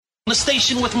The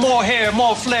station with more hair,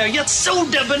 more flair, yet so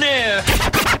debonair.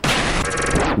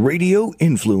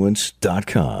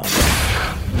 RadioInfluence.com.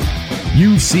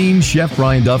 You've seen Chef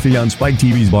Brian Duffy on Spike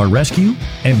TV's Bar Rescue,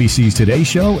 NBC's Today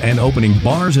Show, and opening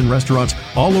bars and restaurants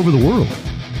all over the world.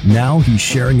 Now he's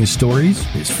sharing his stories,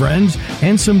 his friends,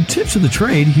 and some tips of the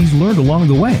trade he's learned along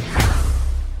the way.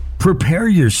 Prepare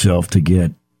yourself to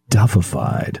get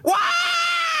Duffified. Wow!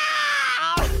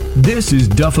 This is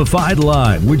Duffified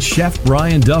Live with Chef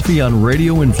Brian Duffy on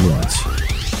Radio Influence.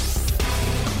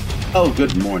 Oh,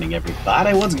 good morning,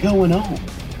 everybody. What's going on?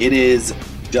 It is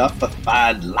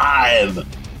Duffified Live.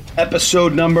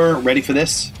 Episode number, ready for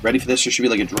this? Ready for this? There should be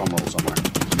like a drum roll somewhere.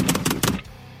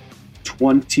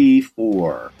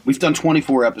 24. We've done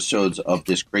 24 episodes of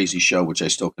this crazy show, which I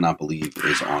still cannot believe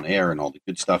is on air and all the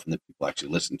good stuff and that people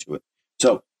actually listen to it.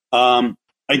 So,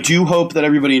 I do hope that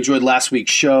everybody enjoyed last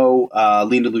week's show.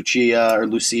 Linda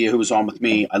Lucia, who was on with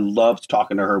me. I loved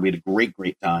talking to her. We had a great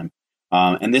time.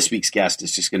 And this week's guest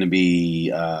is just going to be,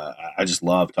 I just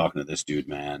love talking to this dude,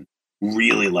 man.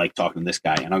 Really like talking to this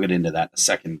guy. And I'll get into that in a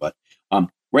second. But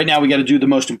right now we got to do the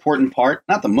most important part.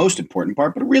 Not the most important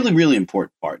part, but a really, really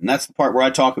important part. And that's the part where I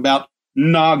talk about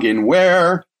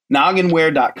Nogginware.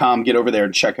 Nogginware.com. Get over there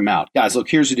and check them out. Guys, look,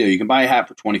 here's the deal. You can buy a hat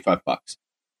for $25.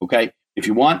 Okay? If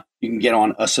you want, you can get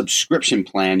on a subscription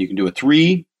plan. You can do a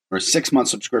 3 or a 6 month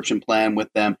subscription plan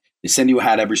with them. They send you a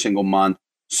hat every single month.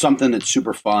 Something that's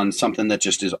super fun, something that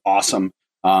just is awesome.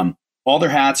 All their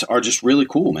hats are just really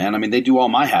cool, man. I mean, they do all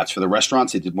my hats for the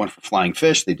restaurants. They did one for Flying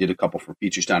Fish. They did a couple for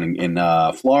features down in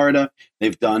Florida.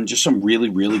 They've done just some really,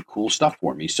 really cool stuff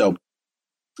for me. So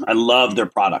I love their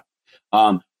product.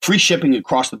 Free shipping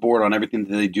across the board on everything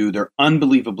that they do. They're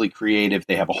unbelievably creative.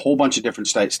 They have a whole bunch of different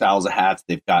styles of hats.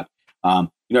 They've got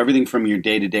everything from your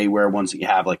day-to-day wear ones that you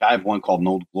have. Like I have one called an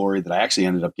Old Glory that I actually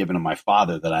ended up giving to my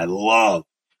father that I love,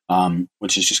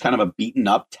 which is just kind of a beaten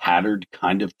up, tattered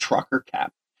kind of trucker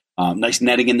cap. Nice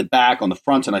netting in the back. On the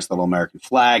front, a nice little American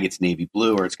flag. It's navy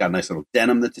blue, or it's got a nice little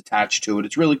denim that's attached to it.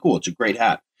 It's really cool. It's a great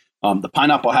hat. The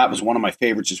pineapple hat was one of my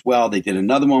favorites as well. They did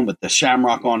another one with the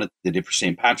shamrock on it. They did for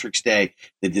St. Patrick's Day.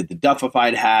 They did the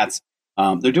Duffified hats.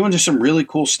 They're doing just some really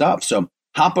cool stuff. So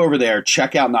hop over there,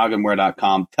 check out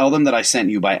Nogginware.com. Tell them that I sent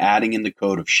you by adding in the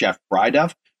code of Chef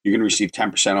Bryduff. You're going to receive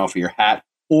 10% off of your hat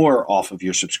or off of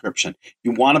your subscription. If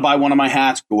you want to buy one of my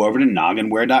hats, go over to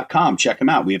Nogginware.com. Check them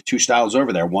out. We have 2 styles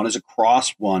over there. One is a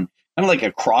cross one, kind of like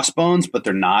a crossbones, but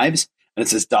they're knives, and it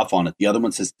says Duff on it. The other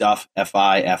one says Duff,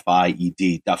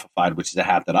 F-I-F-I-E-D, Duffified, which is a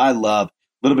hat that I love. A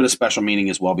little bit of special meaning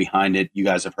as well behind it. You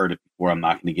guys have heard it before. I'm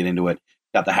not going to get into it.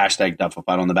 Got the hashtag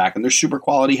Duffified on the back, and they're super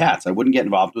quality hats. I wouldn't get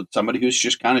involved with somebody who's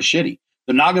just kind of shitty.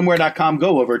 The Nogginware.com,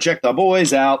 go over, check the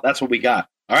boys out. That's what we got.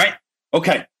 All right?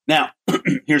 Okay, now,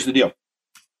 here's the deal.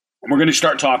 We're going to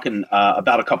start talking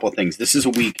about a couple of things. This is a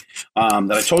week that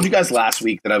I told you guys last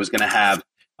week that I was going to have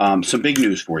some big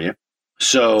news for you.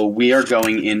 So we are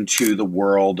going into the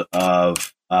world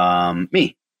of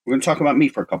me. We're going to talk about me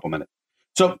for a couple minutes.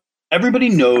 So everybody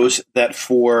knows that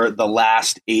for the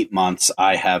last 8 months,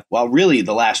 I have, well, really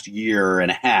the last year and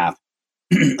a half,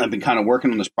 I've been kind of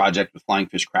working on this project with Flying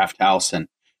Fish Craft House, and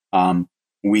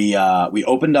we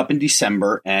opened up in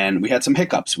December, and we had some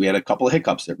hiccups. We had a couple of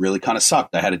hiccups that really kind of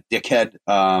sucked. I had a dickhead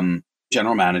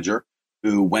general manager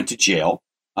who went to jail.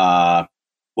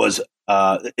 It's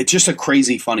just a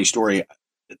crazy, funny story.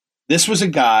 This was a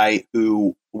guy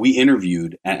who we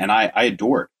interviewed, and I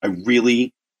adored. I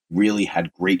really, really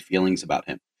had great feelings about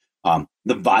him.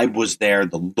 The vibe was there.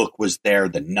 The look was there.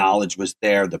 The knowledge was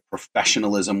there. The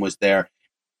professionalism was there.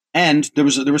 And there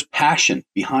was passion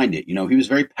behind it. You know, he was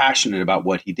very passionate about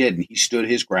what he did, and he stood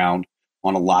his ground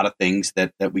on a lot of things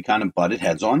that we kind of butted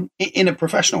heads on in a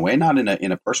professional way, not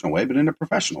in a personal way, but in a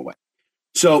professional way.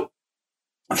 So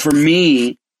for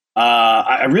me,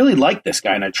 I really liked this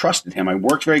guy, and I trusted him. I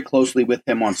worked very closely with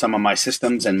him on some of my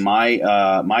systems and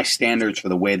my standards for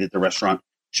the way that the restaurant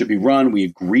should be run. We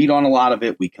agreed on a lot of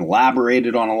it. We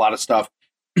collaborated on a lot of stuff.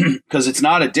 Because it's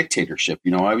not a dictatorship.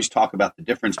 You know, I always talk about the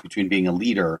difference between being a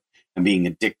leader and being a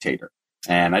dictator.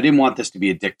 And I didn't want this to be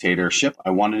a dictatorship.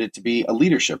 I wanted it to be a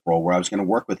leadership role where I was going to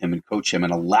work with him and coach him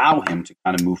and allow him to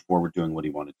kind of move forward doing what he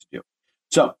wanted to do.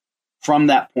 So from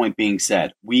that point being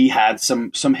said, we had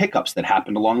some hiccups that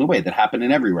happened along the way that happen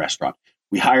in every restaurant.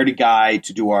 We hired a guy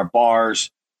to do our bars,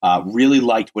 really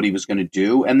liked what he was going to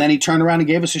do. And then he turned around and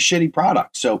gave us a shitty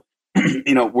product. So,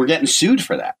 you know, we're getting sued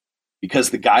for that,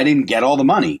 because the guy didn't get all the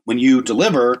money when you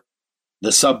deliver the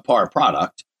subpar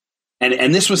product.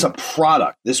 And this was a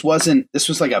product. This was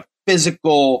like a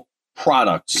physical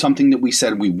product, something that we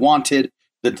said we wanted.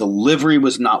 The delivery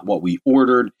was not what we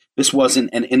ordered. This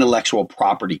wasn't an intellectual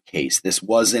property case. This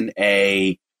wasn't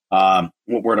a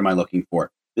What word am I looking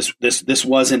for? This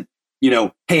wasn't,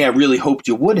 hey, I really hoped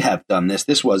you would have done this.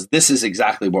 This is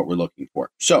exactly what we're looking for.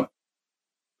 So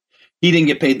he didn't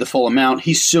get paid the full amount.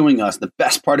 He's suing us. The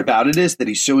best part about it is that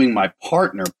he's suing my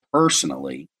partner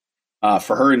personally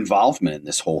for her involvement in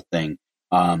this whole thing.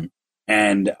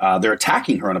 And they're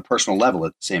attacking her on a personal level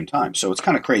at the same time. So it's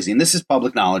kind of crazy. And this is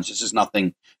public knowledge. This is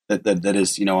nothing that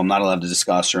is, I'm not allowed to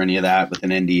discuss or any of that with an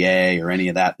NDA or any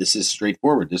of that. This is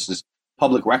straightforward. This is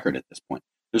public record at this point.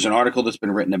 There's an article that's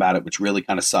been written about it, which really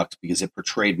kind of sucks because it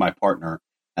portrayed my partner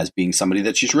as being somebody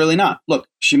that she's really not. Look,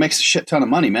 she makes a shit ton of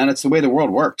money, man. It's the way the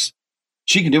world works.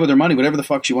 She can do with her money whatever the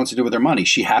fuck she wants to do with her money.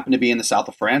 She happened to be in the south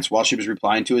of France while she was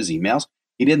replying to his emails.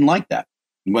 He didn't like that.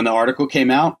 When the article came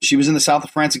out, she was in the south of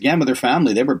France again with her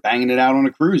family. They were banging it out on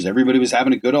a cruise. Everybody was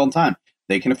having a good old time.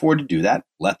 They can afford to do that.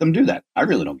 Let them do that. I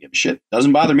really don't give a shit.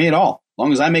 Doesn't bother me at all. As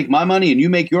long as I make my money and you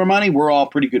make your money, we're all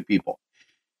pretty good people.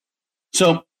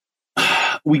 So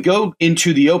we go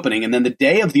into the opening, and then the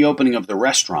day of the opening of the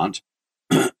restaurant,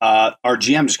 our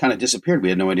GM just kind of disappeared. We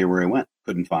had no idea where he went.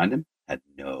 Couldn't find him. Had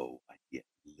no idea.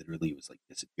 Literally, he was like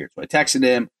disappeared. So I texted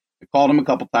him. I called him a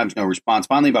couple times, no response.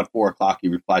 Finally, about 4 o'clock, he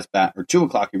replies back, or 2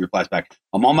 o'clock, he replies back.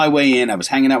 I'm on my way in. I was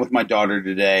hanging out with my daughter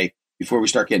today before we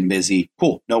start getting busy.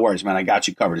 Cool. No worries, man. I got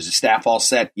you covered. Is the staff all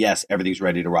set? Yes. Everything's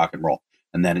ready to rock and roll.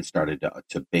 And then it started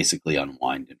to basically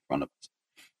unwind in front of us.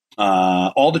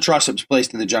 All the trust that was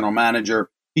placed in the general manager,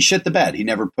 he shit the bed. He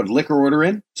never put a liquor order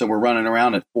in. So we're running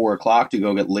around at 4 o'clock to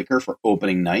go get liquor for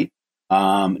opening night.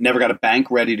 Never got a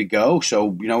bank ready to go.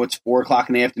 So, it's 4 o'clock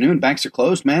in the afternoon. Banks are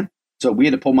closed, man. So we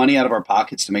had to pull money out of our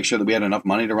pockets to make sure that we had enough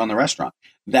money to run the restaurant.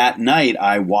 That night,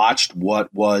 I watched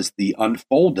what was the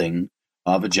unfolding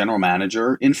of a general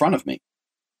manager in front of me.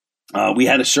 We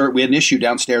had an issue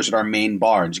downstairs at our main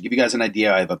bar. And to give you guys an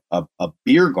idea, I have a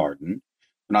beer garden,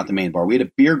 not the main bar. We had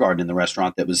a beer garden in the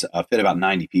restaurant that was fit about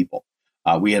 90 people.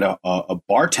 We had a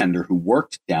bartender who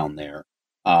worked down there,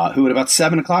 who at about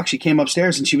 7 o'clock, she came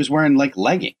upstairs and she was wearing like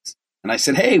leggings. And I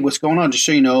said, hey, what's going on? Just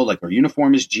so you know, like our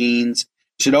uniform is jeans.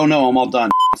 She said, oh, no, I'm all done.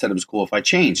 I said it was cool if I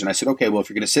changed. And I said, okay, well, if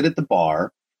you're going to sit at the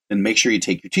bar, then make sure you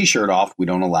take your T-shirt off. We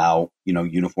don't allow,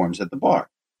 uniforms at the bar.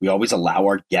 We always allow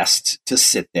our guests to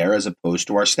sit there as opposed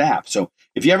to our staff. So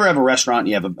if you ever have a restaurant and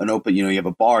you have an open, you have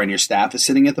a bar and your staff is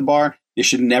sitting at the bar, they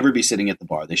should never be sitting at the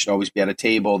bar. They should always be at a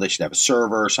table. They should have a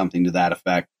server or something to that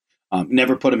effect.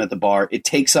 Never put them at the bar. It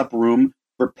takes up room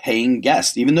for paying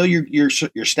guests, even though your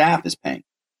staff is paying.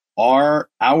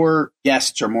 Our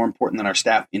guests are more important than our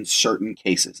staff in certain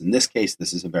cases. In this case,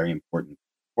 this is a very important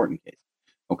case.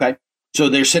 Okay. So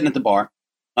they're sitting at the bar.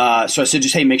 So I said,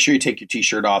 just, hey, make sure you take your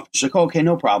T-shirt off. She's like, oh, okay,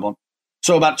 no problem.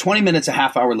 So about 20 minutes, a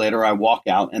half hour later, I walk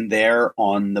out and there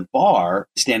on the bar,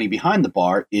 standing behind the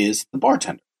bar, is the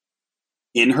bartender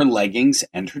in her leggings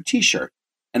and her T-shirt.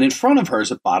 And in front of her is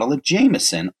a bottle of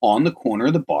Jameson on the corner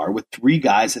of the bar with 3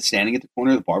 guys that's standing at the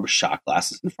corner of the bar with shot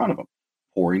glasses in front of them,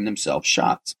 pouring themselves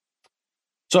shots.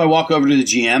 So I walk over to the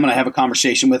GM and I have a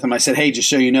conversation with him. I said, hey, just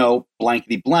so you know,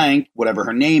 blankety blank, whatever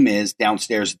her name is,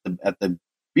 downstairs at the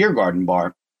beer garden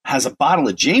bar, has a bottle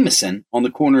of Jameson on the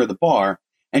corner of the bar,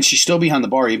 and she's still behind the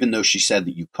bar, even though she said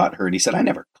that you cut her. And he said, I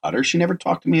never cut her. She never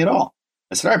talked to me at all.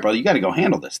 I said, all right, brother, you got to go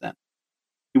handle this then.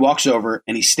 He walks over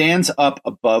and he stands up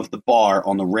above the bar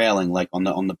on the railing, like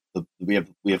we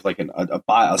have like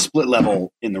a split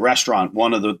level in the restaurant.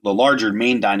 One of the larger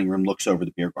main dining room looks over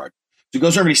the beer garden. So he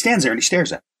goes over and he stands there and he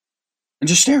stares at her and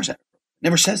just stares at her.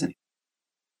 Never says anything.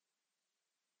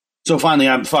 So finally,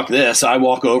 I'm fuck this. I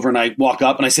walk over and I walk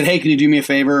up and I said, hey, can you do me a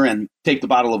favor and take the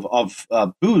bottle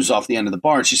of booze off the end of the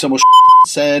bar? And she said, well,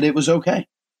 said it was okay.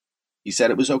 He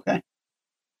said it was okay.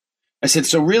 I said,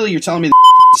 so really, you're telling me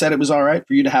that said it was all right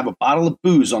for you to have a bottle of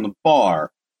booze on the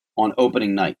bar on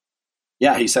opening night?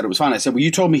 Yeah, he said it was fine. I said, well, you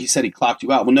told me he said he clocked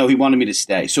you out. Well, no, he wanted me to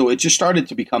stay. So it just started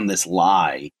to become this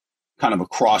lie kind of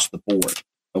across the board.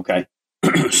 Okay.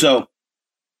 So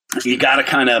you got to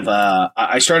kind of,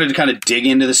 I started to kind of dig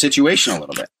into the situation a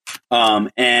little bit.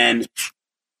 And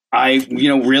I,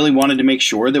 really wanted to make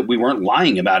sure that we weren't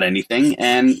lying about anything.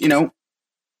 And,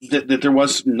 that there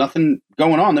was nothing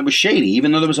going on that was shady,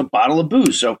 even though there was a bottle of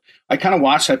booze. So I kind of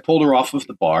watched, I pulled her off of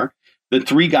the bar. The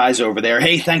 3 guys over there,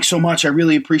 hey, thanks so much. I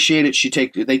really appreciate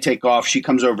it. They take off. She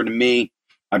comes over to me.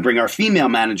 I bring our female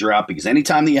manager out because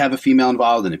anytime that you have a female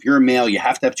involved, and if you're a male, you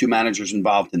have to have 2 managers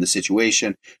involved in the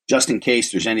situation, just in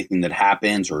case there's anything that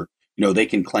happens or, they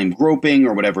can claim groping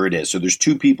or whatever it is. So there's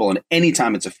 2 people, and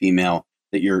anytime it's a female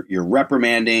that you're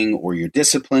reprimanding or you're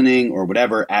disciplining or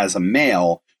whatever as a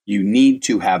male, you need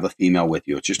to have a female with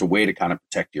you. It's just a way to kind of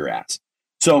protect your ass.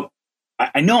 So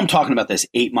I know I'm talking about this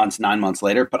 8 months, 9 months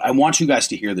later, but I want you guys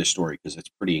to hear this story because it's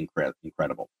pretty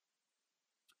incredible.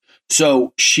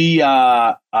 So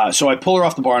so I pull her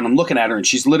off the bar and I'm looking at her and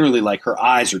she's literally like, her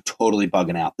eyes are totally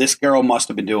bugging out. This girl must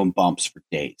have been doing bumps for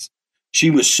days. She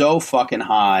was so fucking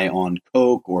high on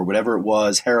coke or whatever it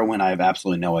was, heroin. I have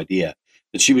absolutely no idea.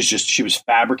 But she was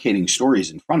fabricating stories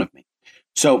in front of me.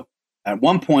 So at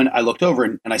one point I looked over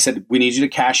and I said, we need you to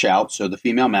cash out. So the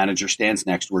female manager stands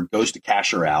next to her, goes to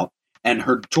cash her out. And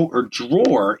her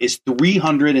drawer is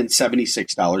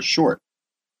 $376 short.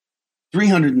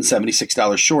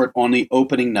 $376 short on the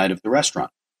opening night of the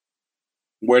restaurant.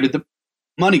 Where did the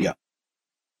money go?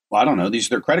 Well, I don't know. These are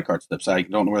their credit card slips. I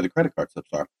don't know where the credit card slips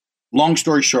are. Long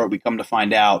story short, we come to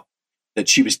find out that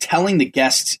she was telling the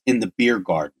guests in the beer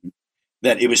garden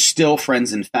that it was still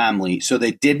friends and family, so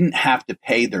they didn't have to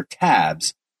pay their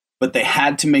tabs, but they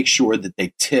had to make sure that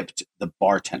they tipped the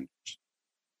bartenders.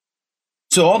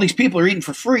 So all these people are eating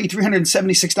for free,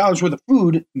 $376 worth of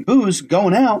food and booze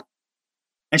going out.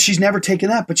 And she's never taken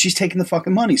that, but she's taking the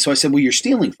fucking money. So I said, well, you're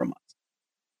stealing from us.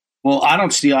 Well, I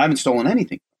don't steal. I haven't stolen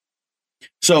anything.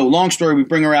 So long story, we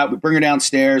bring her out, we bring her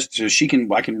downstairs so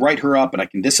I can write her up and I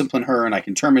can discipline her and I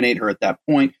can terminate her at that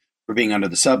point for being under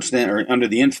the substance or under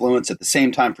the influence at the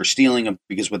same time for stealing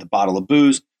because with a bottle of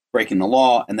booze, breaking the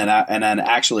law, and then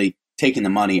actually taking the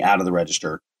money out of the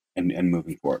register and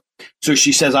moving forward. So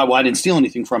she says, well, I didn't steal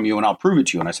anything from you and I'll prove it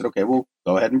to you. And I said, okay, well,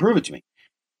 go ahead and prove it to me.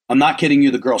 I'm not kidding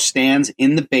you. The girl stands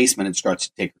in the basement and starts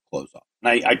to take her clothes off.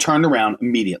 And I turned around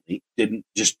immediately,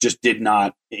 just did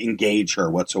not engage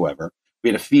her whatsoever. We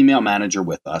had a female manager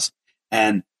with us,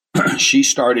 and she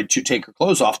started to take her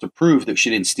clothes off to prove that she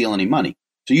didn't steal any money.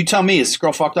 So you tell me, is this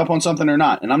girl fucked up on something or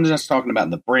not? And I'm just talking about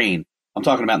in the brain. I'm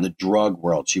talking about in the drug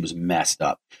world. She was messed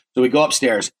up. So we go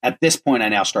upstairs. At this point, I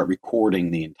now start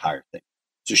recording the entire thing.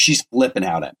 So she's flipping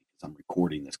out at me because I'm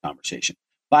recording this conversation.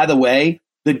 By the way,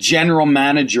 the general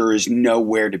manager is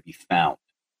nowhere to be found.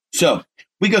 So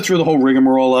we go through the whole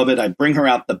rigmarole of it. I bring her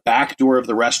out the back door of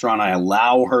the restaurant. I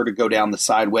allow her to go down the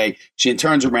sideway. She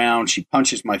turns around. She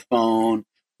punches my phone,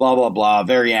 blah, blah, blah,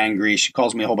 very angry. She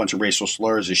calls me a whole bunch of racial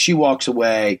slurs as she walks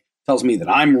away, tells me that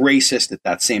I'm racist at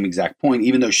that same exact point,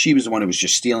 even though she was the one who was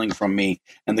just stealing from me.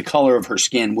 And the color of her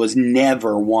skin was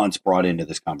never once brought into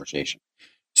this conversation.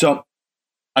 So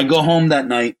I go home that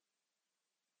night.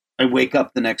 I wake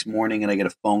up the next morning and I get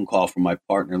a phone call from my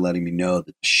partner letting me know that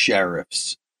the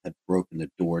sheriffs had broken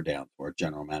the door down to our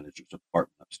general manager's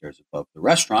apartment upstairs above the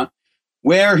restaurant,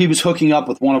 where he was hooking up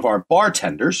with one of our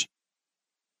bartenders,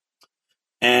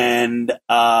 and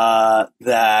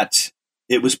that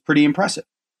it was pretty impressive.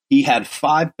 He had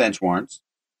 5 bench warrants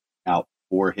out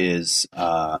for his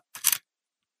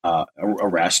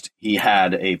arrest. He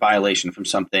had a violation from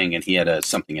something, and he had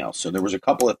something else. So there was a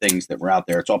couple of things that were out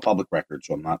there. It's all public record,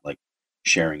 so I'm not like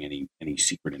sharing any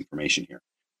secret information here.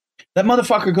 That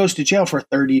motherfucker goes to jail for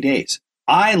 30 days.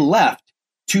 I left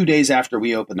 2 days after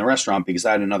we opened the restaurant because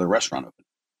I had another restaurant open.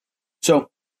 So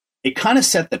it kind of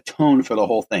set the tone for the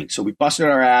whole thing. So we busted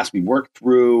our ass. We worked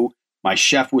through. My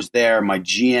chef was there. My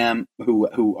GM,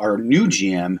 who our new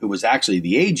GM, who was actually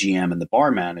the AGM and the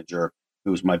bar manager, who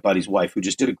was my buddy's wife, who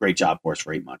just did a great job for us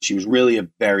for 8 months. She was really a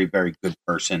very, very good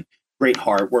person, great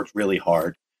heart, worked really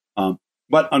hard,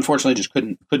 but unfortunately just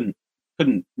couldn't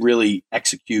really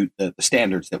execute the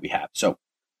standards that we have. So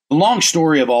the long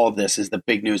story of all of this is the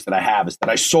big news that I have is that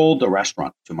I sold the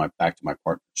restaurant back to my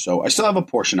partner. So I still have a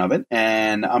portion of it,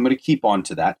 and I'm going to keep on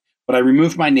to that. But I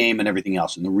removed my name and everything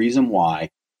else, and the reason why,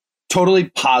 totally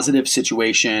positive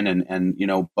situation,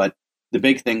 and but the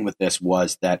big thing with this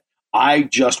was that I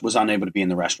just was unable to be in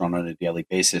the restaurant on a daily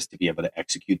basis to be able to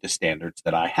execute the standards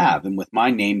that I have. And with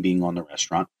my name being on the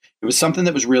restaurant, it was something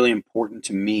that was really important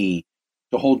to me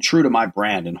to hold true to my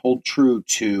brand and hold true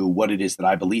to what it is that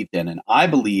I believed in. And I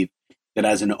believe that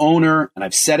as an owner, and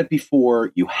I've said it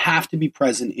before, you have to be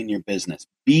present in your business.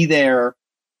 Be there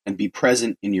and be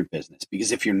present in your business.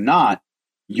 Because if you're not,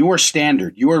 your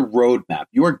standard, your roadmap,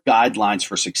 your guidelines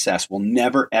for success will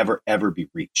never, ever, ever be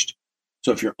reached.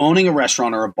 So if you're owning a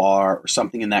restaurant or a bar or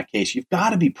something in that case, you've got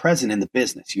to be present in the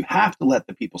business. You have to let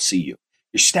the people see you.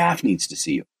 Your staff needs to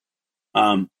see you.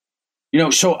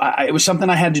 So it was something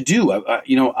I had to do.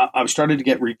 I started to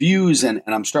get reviews and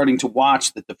I'm starting to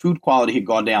watch that the food quality had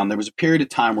gone down. There was a period of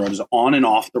time where I was on and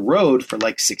off the road for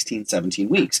like 16, 17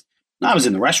 weeks. And I was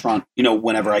in the restaurant,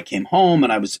 whenever I came home,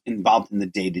 and I was involved in the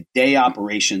day-to-day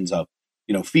operations of,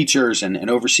 features and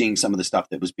overseeing some of the stuff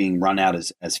that was being run out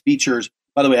as features.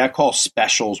 By the way, I call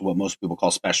specials what most people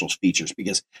call specials features,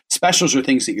 because specials are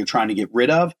things that you're trying to get rid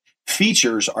of.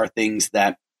 Features are things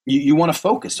that you want to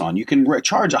focus on. You can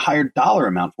charge a higher dollar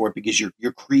amount for it because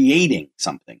you're creating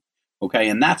something. Okay.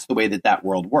 And that's the way that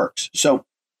world works. So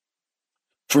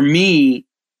for me,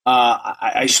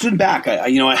 I stood back.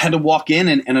 I had to walk in,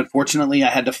 and unfortunately, I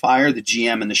had to fire the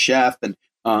GM and the chef, and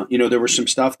there was some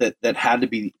stuff that had to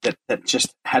be that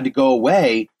just had to go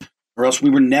away, or else we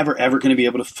were never ever going to be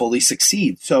able to fully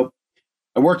succeed. So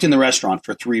I worked in the restaurant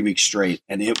for 3 weeks straight,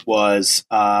 and it was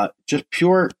just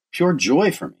pure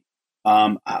joy for me.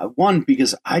 One,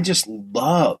 because I just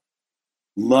love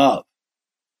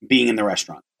being in the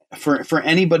restaurant. For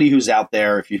anybody who's out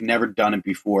there, if you've never done it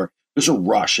before, there's a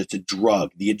rush. It's a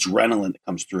drug, the adrenaline that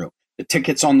comes through, the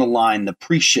tickets on the line, the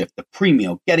pre-shift, the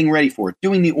pre-meal, getting ready for it,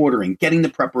 doing the ordering, getting the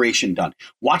preparation done,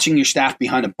 watching your staff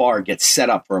behind a bar get set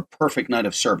up for a perfect night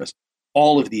of service.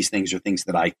 All of these things are things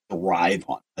that I thrive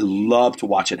on. I love to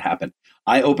watch it happen.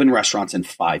 I open restaurants in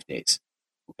 5 days.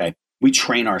 Okay. We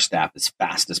train our staff as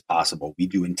fast as possible. We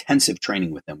do intensive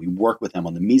training with them. We work with them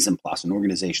on the mise en place and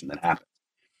organization that happens.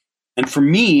 And for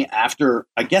me, after,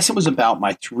 I guess it was about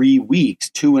my 3 weeks,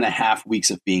 2.5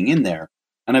 weeks of being in there,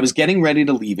 and I was getting ready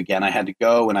to leave again. I had to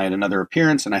go, and I had another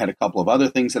appearance, and I had a couple of other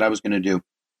things that I was going to do.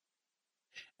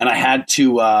 And I had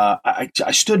to, I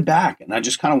stood back, and I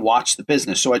just kind of watched the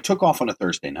business. So I took off on a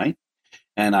Thursday night,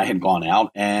 and I had gone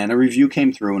out, and a review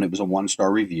came through, and it was a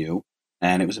 1-star review,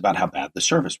 and it was about how bad the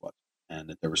service was, and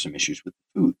that there were some issues with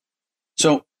the food.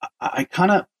 So I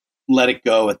kind of let it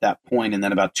go at that point. And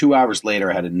then about 2 hours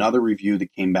later, I had another review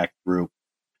that came back through.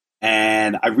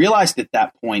 And I realized at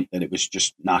that point that it was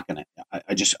just not going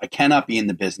to, I cannot be in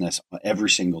the business every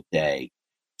single day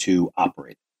to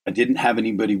operate. I didn't have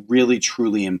anybody really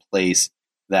truly in place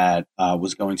that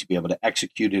was going to be able to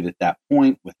execute it at that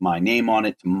point with my name on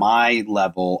it to my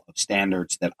level of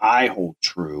standards that I hold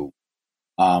true,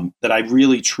 that I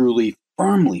really, truly,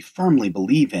 firmly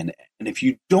believe in. And if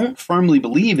you don't firmly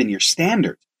believe in your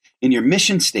standards, in your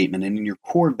mission statement, and in your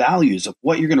core values of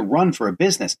what you're going to run for a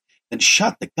business, then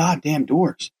shut the goddamn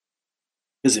doors.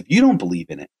 Because if you don't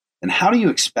believe in it, then how do you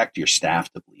expect your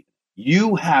staff to believe in it?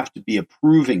 You have to be a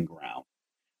proving ground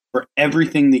for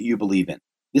everything that you believe in.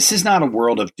 This is not a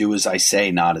world of do as I say,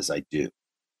 not as I do.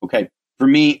 Okay. For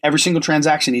me, every single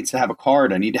transaction needs to have a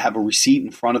card. I need to have a receipt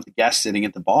in front of the guest sitting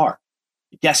at the bar.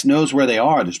 The guest knows where they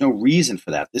are. There's no reason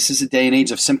for that. This is a day and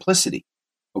age of simplicity.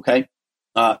 Okay.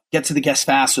 Get to the guests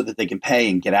fast so that they can pay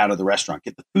and get out of the restaurant.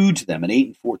 Get the food to them in 8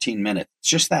 and 14 minutes. It's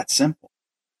just that simple.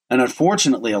 And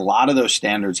unfortunately, a lot of those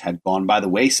standards had gone by the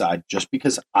wayside just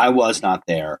because I was not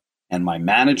there. And my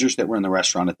managers that were in the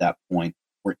restaurant at that point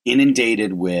were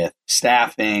inundated with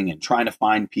staffing and trying to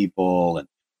find people and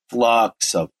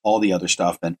flux of all the other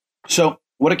stuff. And so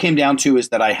what it came down to is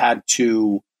that I had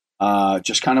to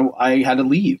I had to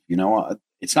leave.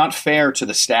 It's not fair to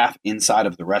the staff inside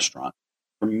of the restaurant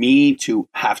for me to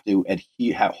have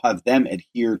them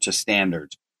adhere to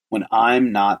standards when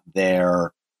I'm not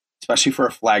there, especially for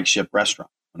a flagship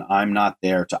restaurant, when I'm not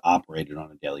there to operate it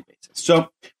on a daily basis. So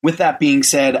with that being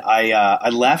said, I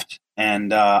left,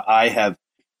 and I have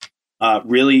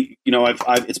really,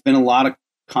 it's been a lot of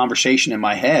conversation in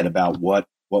my head about what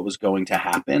was going to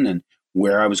happen and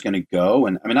where I was going to go.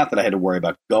 And I mean, not that I had to worry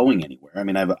about going anywhere. I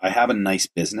mean, I have a nice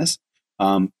business,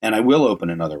 and I will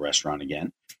open another restaurant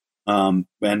again.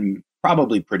 And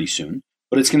probably pretty soon,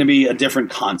 but it's going to be a different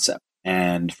concept.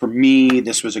 And for me,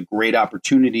 this was a great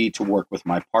opportunity to work with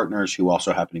my partners who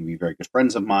also happen to be very good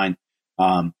friends of mine,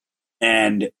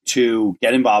 and to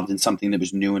get involved in something that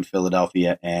was new in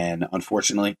Philadelphia. And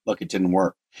unfortunately, look, it didn't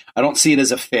work. I don't see it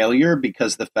as a failure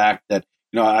because the fact that,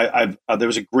 there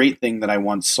was a great thing that I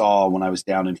once saw when I was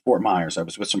down in Fort Myers. I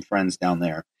was with some friends down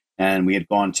there, and we had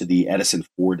gone to the Edison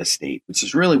Ford estate, which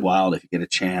is really wild if you get a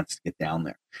chance to get down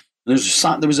there. There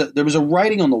was a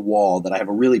writing on the wall that I have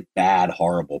a really bad,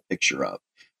 horrible picture of,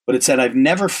 but it said, "I've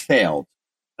never failed.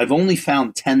 I've only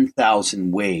found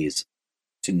 10,000 ways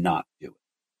to not do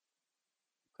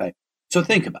it." Okay, so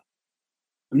think about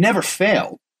it. I've never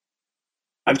failed.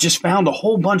 I've just found a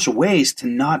whole bunch of ways to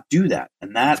not do that,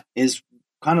 and that is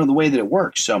kind of the way that it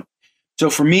works. So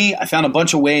for me, I found a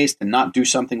bunch of ways to not do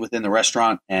something within the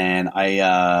restaurant, and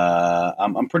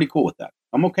I'm pretty cool with that.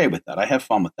 I'm okay with that. I have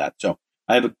fun with that. So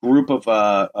I have a group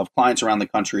of clients around the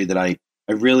country that I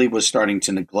really was starting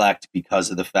to neglect because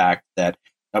of the fact that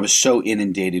I was so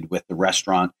inundated with the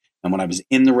restaurant. And when I was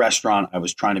in the restaurant, I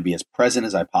was trying to be as present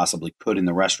as I possibly could in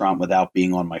the restaurant without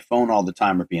being on my phone all the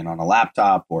time or being on a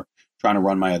laptop or trying to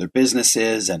run my other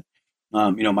businesses. And,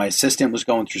 my assistant was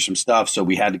going through some stuff. So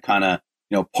we had to kind of,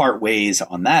 part ways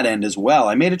on that end as well.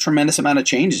 I made a tremendous amount of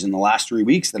changes in the last 3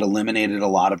 weeks that eliminated a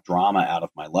lot of drama out of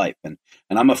my life. And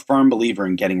I'm a firm believer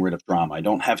in getting rid of drama. I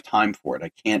don't have time for it.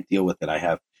 I can't deal with it. I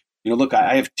have, look,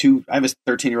 I have a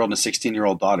 13-year-old and a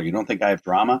 16-year-old daughter. You don't think I have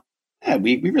drama? Yeah,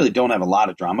 we really don't have a lot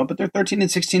of drama, but they're 13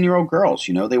 and 16-year-old girls.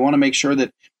 They want to make sure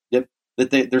that that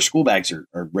their school bags are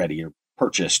ready or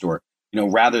purchased, or,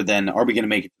 rather than, are we going to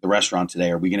make it to the restaurant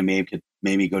today? Are we going to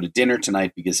maybe go to dinner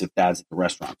tonight because if dad's at the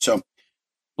restaurant? So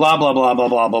blah, blah, blah, blah,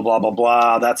 blah, blah, blah, blah,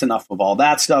 blah. That's enough of all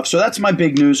that stuff. So that's my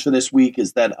big news for this week,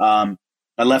 is that I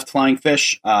left Flying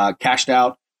Fish, cashed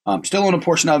out, still own a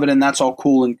portion of it, and that's all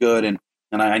cool and good. And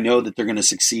I know that they're going to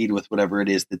succeed with whatever it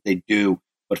is that they do.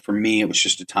 But for me, it was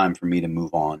just a time for me to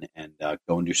move on and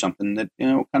go and do something that,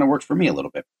 kind of works for me a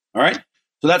little bit. All right.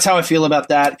 So that's how I feel about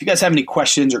that. If you guys have any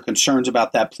questions or concerns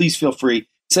about that, please feel free.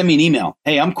 Send me an email.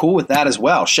 Hey, I'm cool with that as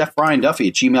well.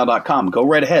 ChefBrianDuffy@gmail.com. Go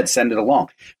right ahead. Send it along.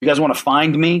 If you guys want to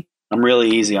find me, I'm really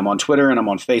easy. I'm on Twitter and I'm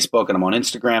on Facebook and I'm on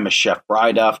Instagram as Chef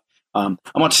Bryduff. I'm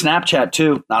on Snapchat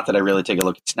too. Not that I really take a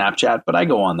look at Snapchat, but I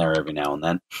go on there every now and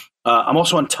then. I'm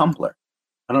also on Tumblr.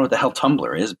 I don't know what the hell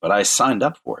Tumblr is, but I signed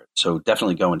up for it. So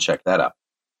definitely go and check that out.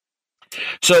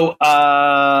 So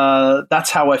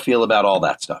that's how I feel about all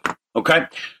that stuff. Okay.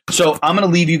 So I'm going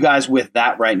to leave you guys with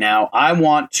that right now. I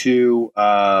want to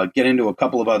get into a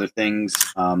couple of other things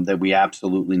that we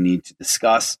absolutely need to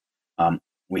discuss.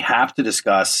 We have to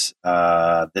discuss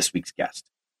this week's guest.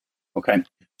 Okay.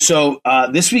 So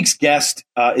this week's guest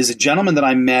is a gentleman that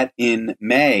I met in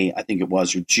May, I think it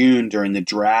was, or June, during the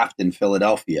draft in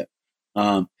Philadelphia.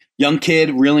 Young kid,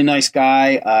 really nice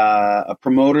guy. A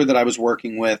promoter that I was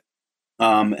working with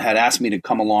had asked me to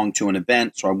come along to an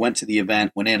event. So I went to the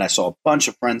event, went in. I saw a bunch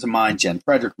of friends of mine, Jen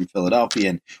Frederick from Philadelphia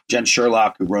and Jen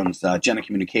Sherlock, who runs Jenna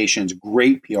Communications,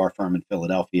 great PR firm in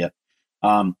Philadelphia.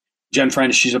 Jen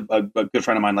Friend, she's a good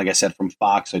friend of mine, like I said, from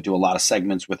Fox. I do a lot of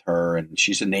segments with her, and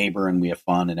she's a neighbor, and we have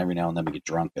fun. And every now and then we get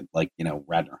drunk at,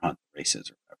 Radnor Hunt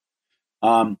races or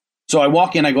whatever. So I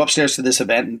walk in, I go upstairs to this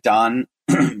event, and Don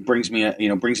brings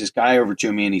this guy over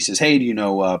to me, and he says, "Hey, do you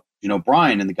know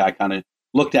Brian?" And the guy kind of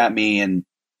looked at me, and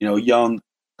young,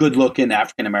 good-looking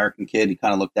African-American kid. He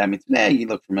kind of looked at me and said, "Hey, you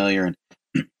look familiar."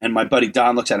 And my buddy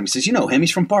Don looks at him and says, "You know him?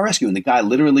 He's from Bar Rescue." And the guy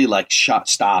literally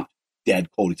stopped dead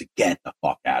cold. He said, "Get the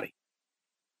fuck out of here,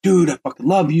 dude! I fucking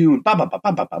love you." And blah blah blah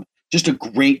blah blah blah. Just a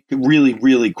great, really,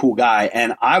 really cool guy.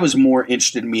 And I was more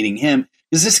interested in meeting him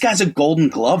because this guy's a Golden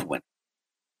Glove winner.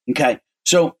 Okay.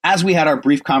 So as we had our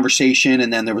brief conversation,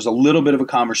 and then there was a little bit of a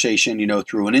conversation,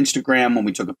 through an Instagram when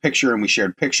we took a picture and we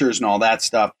shared pictures and all that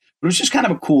stuff. But it was just kind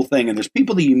of a cool thing. And there's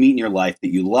people that you meet in your life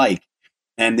that you like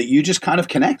and that you just kind of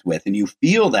connect with, and you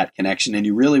feel that connection, and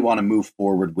you really want to move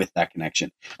forward with that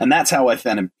connection. And that's how I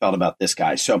felt about this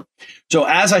guy. So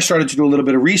as I started to do a little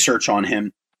bit of research on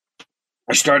him,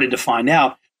 I started to find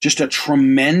out just a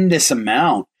tremendous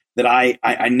amount that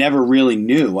I never really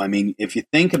knew. I mean, if you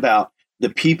think about the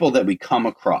people that we come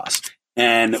across,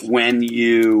 and when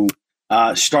you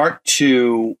start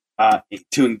to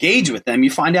engage with them, you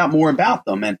find out more about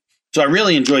them. And so I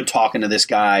really enjoyed talking to this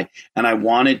guy, and I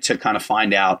wanted to kind of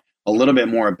find out a little bit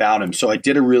more about him. So I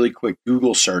did a really quick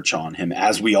Google search on him,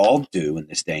 as we all do in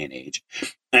this day and age.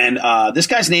 And this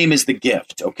guy's name is The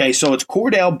Gift. Okay, so it's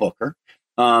Cordell Booker,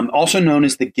 also known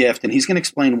as The Gift, and he's going to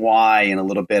explain why in a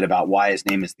little bit about why his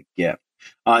name is The Gift.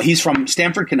 He's from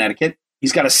Stamford, Connecticut.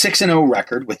 He's got a 6-0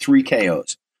 record with 3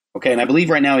 KOs. Okay, and I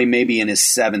believe right now he may be in his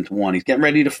 7th one. He's getting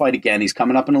ready to fight again. He's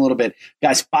coming up in a little bit.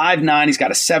 Guy's 5'9". He's got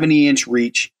a 70-inch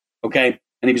reach. Okay,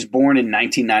 and he was born in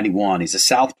 1991. He's a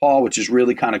southpaw, which is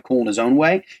really kind of cool in his own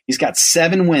way. He's got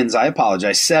 7 wins. I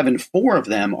apologize. 7. 4 of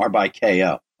them are by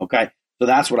KO. Okay, so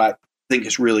that's what I think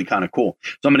is really kind of cool.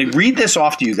 So I'm going to read this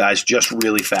off to you guys just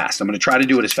really fast. I'm going to try to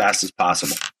do it as fast as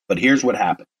possible. But here's what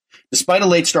happened. Despite a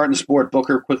late start in the sport,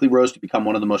 Booker quickly rose to become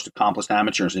one of the most accomplished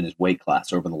amateurs in his weight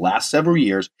class. Over the last several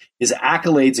years, his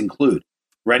accolades include,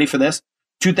 ready for this?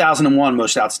 2001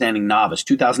 Most Outstanding Novice,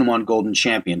 2001 Golden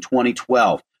Champion,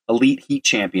 2012 Elite Heat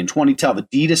Champion, 2012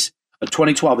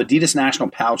 Adidas National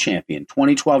PAL Champion,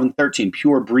 2012 and 13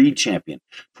 Pure Breed Champion,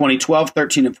 2012,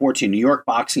 13, and 14 New York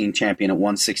Boxing Champion at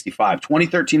 165,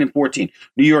 2013 and 14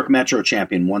 New York Metro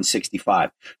Champion, 165,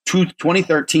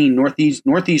 2013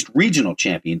 Northeast Regional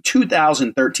Champion,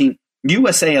 2013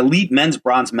 USA Elite Men's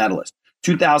Bronze Medalist,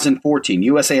 2014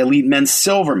 USA Elite Men's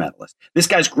Silver Medalist. This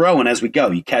guy's growing as we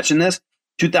go. You catching this?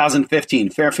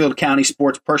 2015 Fairfield County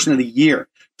Sports Person of the Year.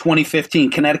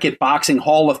 2015 Connecticut Boxing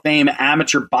Hall of Fame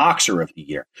Amateur Boxer of the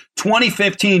Year.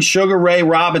 2015 Sugar Ray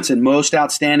Robinson Most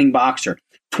Outstanding Boxer.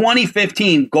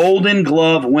 2015 Golden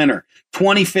Glove winner.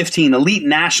 2015 Elite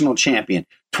National Champion.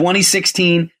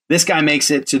 2016, this guy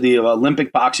makes it to the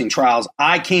Olympic boxing trials.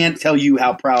 I can't tell you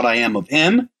how proud I am of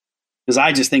him, because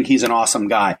I just think he's an awesome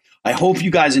guy. I hope you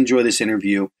guys enjoy this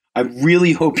interview. I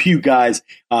really hope you guys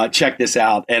check this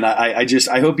out. And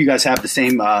I hope you guys have the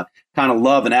same kind of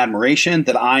love and admiration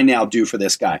that I now do for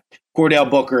this guy. Cordell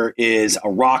Booker is a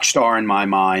rock star in my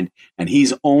mind, and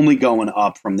he's only going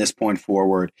up from this point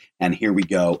forward. And here we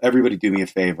go. Everybody do me a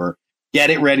favor. Get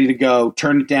it ready to go.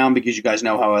 Turn it down because you guys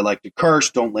know how I like to curse.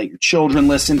 Don't let your children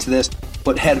listen to this.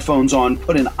 Put headphones on.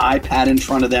 Put an iPad in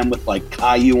front of them with like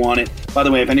Caillou on it. By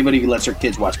the way, if anybody lets their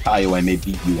kids watch Caillou, I may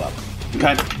beat you up.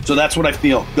 Okay? So that's what I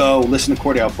feel. Go listen to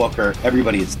Cordell Booker.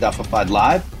 Everybody, it's Duffified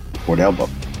Live. Cordell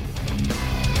Booker.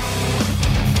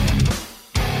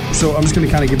 So I'm just going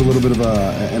to kind of give a little bit of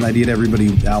an idea to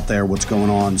everybody out there what's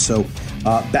going on. So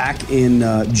back in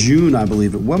June, I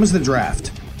believe. When was the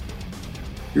draft?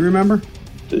 You remember?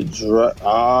 The draft?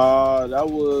 That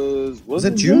was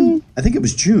it June? I think it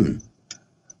was June.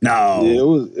 No.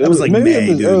 Yeah, it was like maybe May,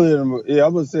 it was earlier than, yeah, I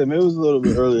was say maybe it was a little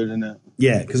bit earlier than that.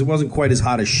 Yeah, because it wasn't quite as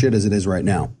hot as shit as it is right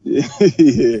now. Yeah,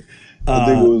 I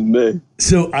think it was May.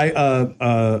 So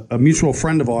a mutual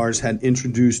friend of ours had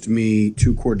introduced me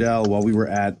to Cordell while we were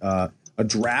at a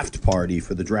draft party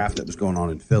for the draft that was going on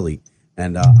in Philly,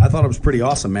 and I thought it was pretty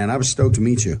awesome, man. I was stoked to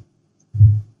meet you.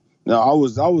 No, I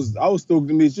was stoked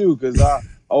to meet you because I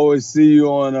always see you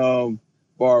on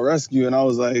Bar Rescue, and I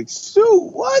was like,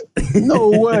 shoot, what? No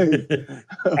way.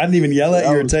 I didn't even yell at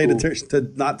you or tell you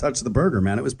to not touch the burger,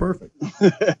 man. It was perfect.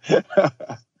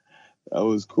 That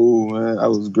was cool, man. That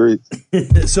was great.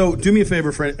 So do me a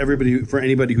favor for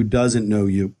anybody who doesn't know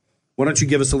you. Why don't you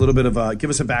give us a little bit of give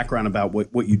us a background about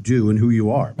what you do and who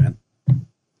you are, man?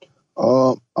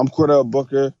 I'm Cordell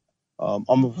Booker.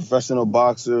 I'm a professional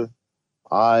boxer.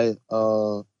 I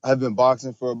have been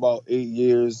boxing for about 8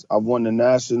 years. I've won the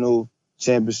national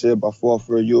championship. I fought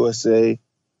for USA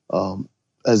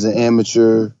as an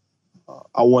amateur.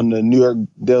 I won the New York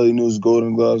Daily News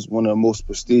Golden Gloves, one of the most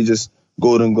prestigious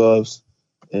Golden Gloves,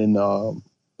 and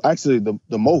actually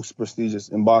the most prestigious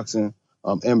in boxing,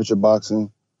 amateur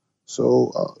boxing.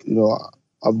 So,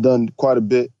 I've done quite a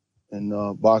bit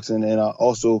in boxing, and I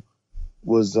also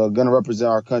was going to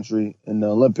represent our country in the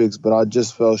Olympics, but I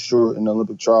just fell short in the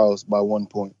Olympic trials by 1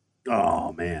 point.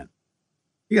 Oh, man.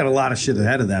 You got a lot of shit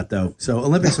ahead of that, though. So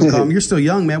Olympics will come. You're still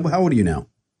young, man. How old are you now?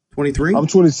 23? I'm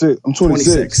 26. I'm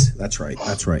 26. That's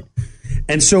right.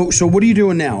 And so what are you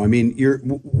doing now? I mean,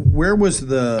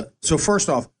 so first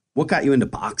off, what got you into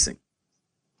boxing?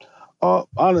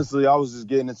 Honestly, I was just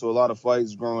getting into a lot of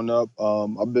fights growing up.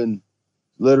 I've been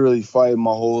literally fighting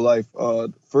my whole life.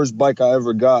 First bike I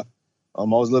ever got, I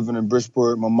was living in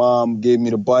Bridgeport. My mom gave me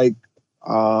the bike.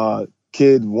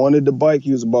 Kid wanted the bike.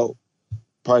 He was about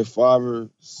probably 5 or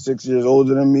 6 years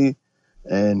older than me,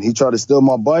 and he tried to steal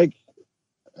my bike,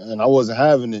 and I wasn't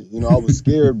having it. I was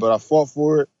scared, but I fought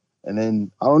for it. And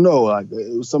then, I don't know, like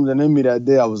it was something in me that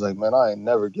day. I was like, man, I ain't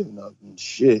never giving up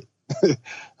shit. I'm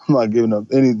not giving up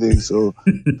anything. So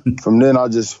from then, I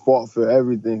just fought for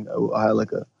everything. I had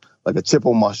like a chip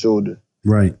on my shoulder.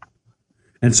 Right.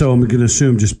 And so I'm going to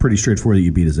assume just pretty straightforward that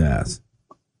you beat his ass.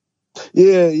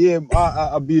 Yeah.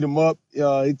 I beat him up. He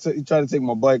tried to take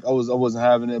my bike. I wasn't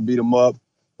having it. Beat him up.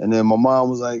 And then my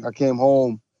mom was like, I came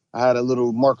home. I had a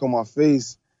little mark on my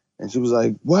face. And she was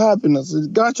like, what happened? I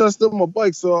said, God tried to steal my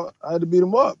bike, so I had to beat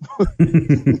him up.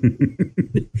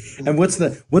 And what's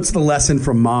the lesson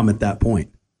from mom at that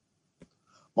point?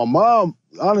 My mom,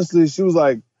 honestly, she was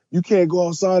like, you can't go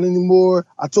outside anymore.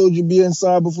 I told you to be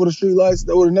inside before the street lights.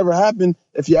 That would have never happened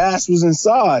if your ass was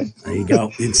inside. There you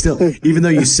go. It's still, even though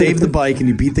you saved the bike and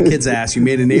you beat the kid's ass, you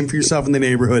made a name for yourself in the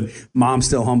neighborhood, mom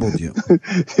still humbled you.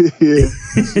 Yeah.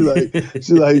 She's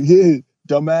like, yeah.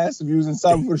 Dumbass, if you was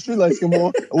inside before the streetlights come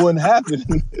on, it wouldn't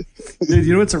happen. Dude,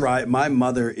 you know what's a riot? My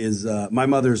mother is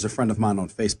a friend of mine on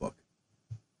Facebook,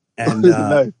 and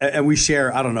nice. And we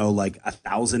share, I don't know, like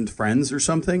 1,000 friends or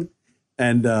something,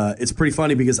 and it's pretty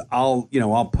funny because I'll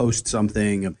post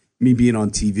something of me being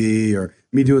on TV or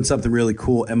me doing something really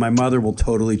cool, and my mother will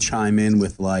totally chime in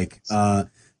with like,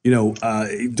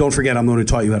 don't forget I'm the one who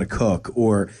taught you how to cook.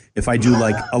 Or if I do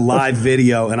like a live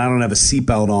video and I don't have a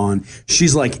seatbelt on,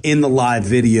 she's like in the live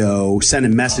video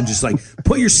sending messages like,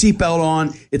 put your seatbelt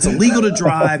on. It's illegal to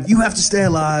drive. You have to stay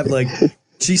alive. Like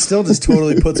she still just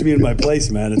totally puts me in my place,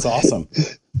 man. It's awesome.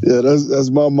 Yeah, that's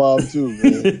my mom too,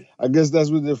 man. I guess that's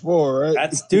what they're for,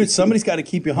 right? Dude, somebody's got to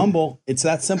keep you humble. It's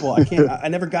that simple. I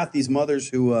never got these mothers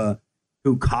who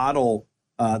coddle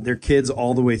their kids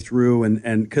all the way through,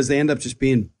 and because they end up just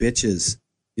being bitches,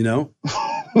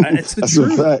 It's the That's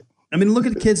truth. a fact. I mean, look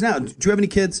at the kids now. Do you have any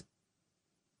kids?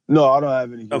 No, I don't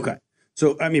have any kids. Okay.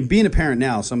 So, I mean, being a parent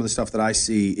now, some of the stuff that I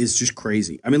see is just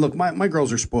crazy. I mean, look, my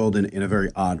girls are spoiled in a very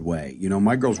odd way.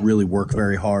 My girls really work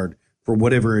very hard for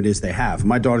whatever it is they have.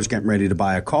 My daughter's getting ready to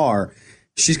buy a car.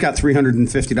 She's got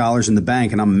 $350 in the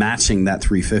bank, and I'm matching that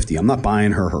 $350. I'm not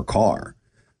buying her car.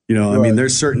 You know, I mean,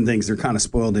 there's certain things they're kind of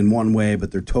spoiled in one way, but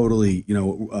they're totally,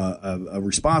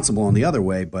 responsible on the other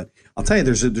way. But I'll tell you,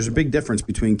 there's a big difference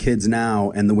between kids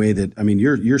now and the way that, I mean,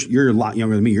 you're a lot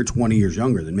younger than me. You're 20 years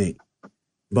younger than me.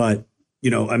 But,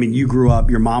 I mean, you grew up,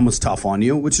 your mom was tough on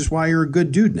you, which is why you're a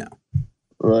good dude now.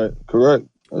 Right. Correct.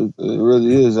 It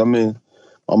really is. I mean,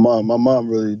 my mom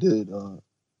really did.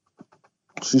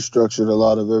 She structured a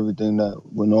lot of everything that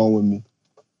went on with me.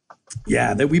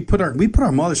 Yeah, that we put our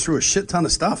mothers through a shit ton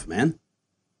of stuff, man.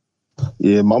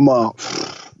 Yeah, my mom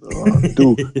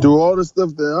through all the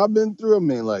stuff that I've been through. I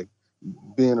mean, like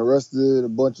being arrested a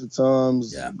bunch of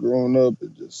times, growing up,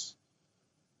 it just.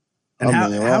 And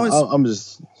I'm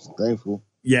just thankful.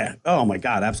 Yeah. Oh my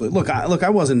God, absolutely. Look, I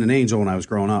wasn't an angel when I was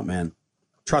growing up, man.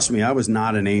 Trust me, I was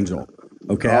not an angel.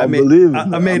 Okay, I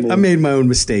made my own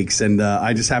mistakes, and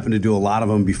I just happened to do a lot of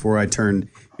them before I turned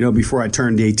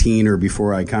 18, or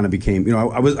before I kind of became,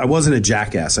 I wasn't a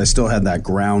jackass. I still had that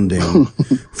grounding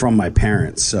from my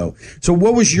parents. So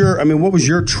what was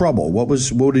your trouble? What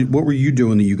were you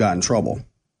doing that you got in trouble?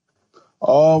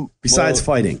 Besides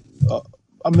fighting.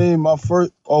 I mean, my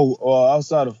first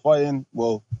outside of fighting,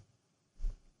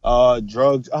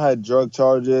 drugs. I had drug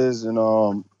charges, and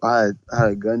I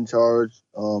had a gun charge.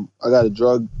 I got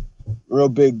a real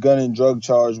big gun and drug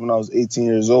charge when I was 18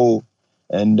 years old,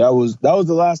 and that was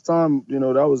the last time.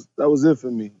 That was it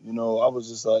for me. I was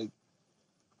just like,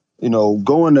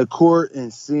 going to court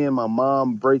and seeing my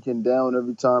mom breaking down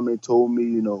every time they told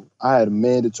me, I had a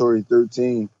mandatory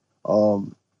 13.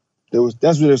 That's what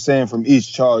they're saying from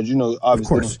each charge.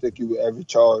 Obviously they don't stick you with every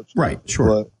charge. Right, sure.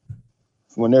 But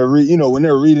when they're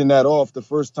reading that off the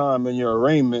first time in your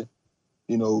arraignment,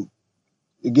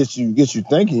 it gets you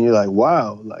thinking. You're like,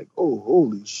 wow, like, oh,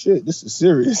 holy shit, this is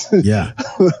serious. Yeah.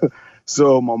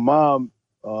 So my mom,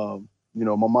 my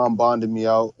mom bonded me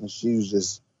out, and she was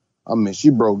just, she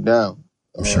broke down.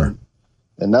 Sure.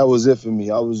 And that was it for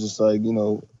me. I was just like,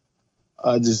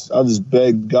 I just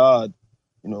begged God,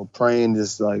 praying,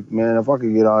 just like, man, if I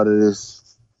could get out of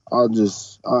this, I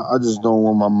just don't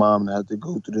want my mom to have to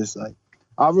go through this. Like,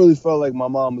 I really felt like my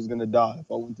mom was gonna die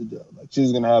if I went to jail. Like, she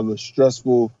was gonna have a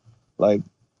stressful, like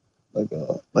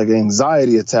an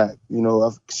anxiety attack.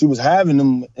 She was having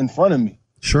them in front of me.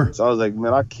 Sure. So I was like,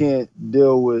 man, I can't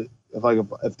deal with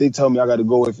if they tell me I got to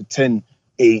go away for 10,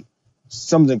 8,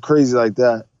 something crazy like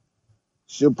that.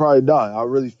 She'll probably die. I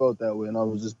really felt that way, and I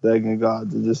was just begging God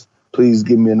to just please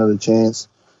give me another chance.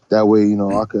 That way,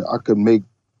 I could make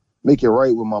it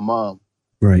right with my mom.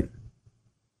 Right.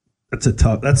 That's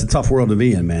a tough world to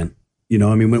be in, man.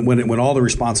 When all the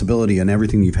responsibility and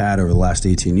everything you've had over the last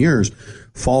 18 years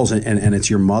falls and it's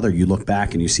your mother, you look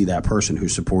back and you see that person who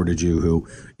supported you, who,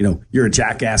 you're a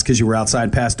jackass because you were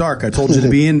outside past dark. I told you to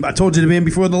be in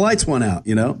before the lights went out,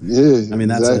 Yeah. I mean,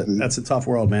 that's a tough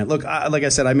world, man. Look, like I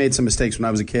said, I made some mistakes when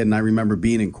I was a kid, and I remember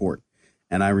being in court,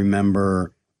 and I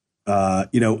remember,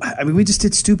 we just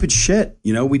did stupid shit.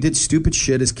 We did stupid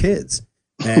shit as kids.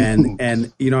 And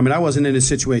I wasn't in a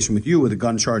situation with you with a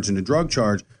gun charge and a drug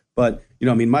charge, but,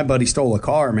 my buddy stole a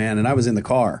car, man, and I was in the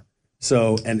car.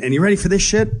 So, and you ready for this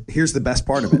shit? Here's the best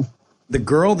part of it. The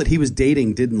girl that he was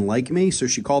dating didn't like me, so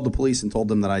she called the police and told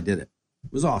them that I did it.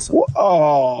 It was awesome.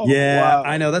 Oh, yeah, wow.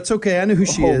 I know. That's okay. I know who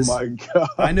she is. Oh, my God.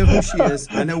 I know who she is.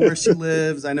 I know where she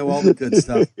lives. I know all the good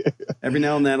stuff. Every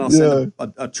now and then I'll send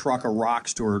a truck of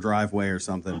rocks to her driveway or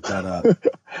something. But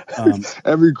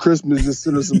every Christmas, just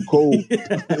send her some coal.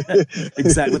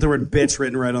 Exactly, with the word bitch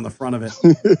written right on the front of it.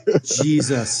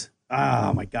 Jesus.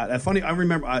 Oh, my God. Funny. I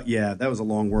remember. That was a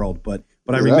long world. But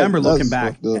I remember looking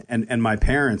back and my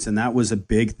parents, and that was a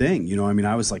big thing.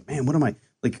 I was like, man, what am I?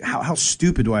 Like, how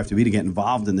stupid do I have to be to get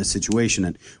involved in this situation?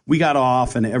 And we got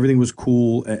off and everything was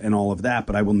cool and all of that.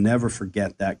 But I will never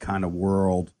forget that kind of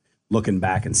world, looking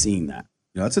back and seeing that.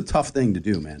 It's a tough thing to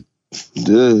do, man. It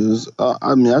is.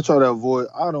 I try to avoid.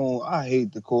 I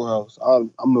hate the courthouse.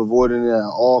 I'm avoiding it at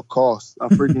all costs.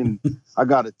 I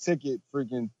got a ticket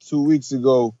 2 weeks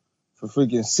ago for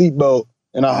seatbelt,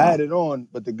 and I had it on,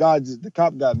 but the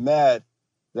cop got mad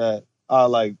that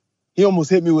he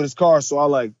almost hit me with his car. So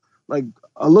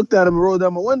I looked at him and rolled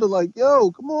down my window like,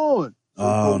 yo, come on. So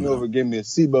he pulled me over, gave me a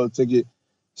seatbelt ticket.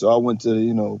 So I went to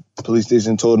the police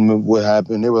station, told them what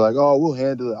happened. They were like, oh, we'll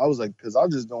handle it. I was like, because I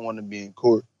just don't want to be in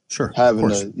court. Sure.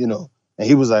 Having and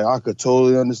he was like, I could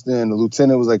totally understand. The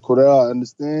lieutenant was like, Cordell, I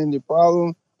understand your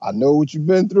problem. I know what you've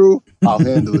been through. I'll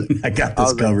handle it. I got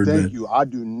this covered, man. Thank you. I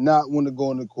do not want to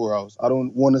go in the courthouse. I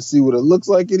don't want to see what it looks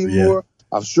like anymore. Yeah.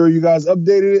 I'm sure you guys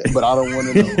updated it, but I don't want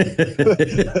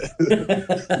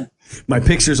to know. My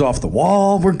picture's off the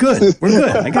wall. We're good.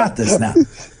 I got this now.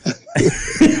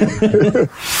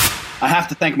 I have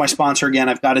to thank my sponsor again.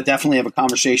 I've got to definitely have a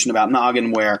conversation about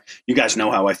Nogginware. You guys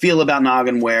know how I feel about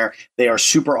Nogginware. They are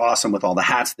super awesome with all the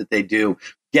hats that they do.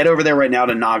 Get over there right now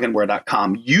to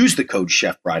nogginware.com. Use the code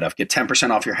Chef Breiduff. Get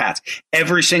 10% off your hats.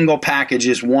 Every single package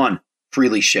is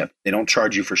freely shipped. They don't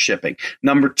charge you for shipping.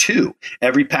 Number 2,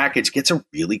 every package gets a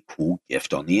really cool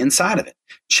gift on the inside of it.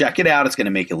 Check it out. It's going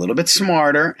to make you a little bit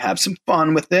smarter. Have some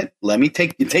fun with it.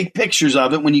 Take pictures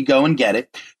of it when you go and get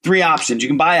it. 3 options. You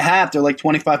can buy a hat. They're like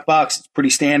 $25. It's pretty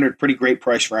standard, pretty great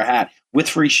price for a hat. With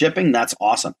free shipping, that's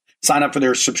awesome. Sign up for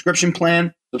their subscription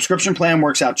plan. Subscription plan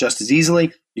works out just as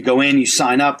easily. You go in, you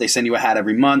sign up. They send you a hat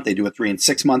every month. They do a 3 and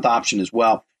 6 month option as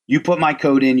well. You put my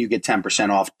code in, you get 10%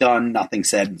 off. Done. Nothing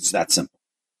said. It's that simple.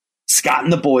 Scott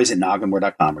and the boys at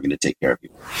nogginware.com are going to take care of you.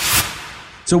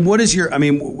 So what is your,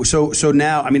 so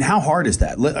now, how hard is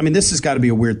that? This has got to be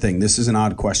a weird thing. This is an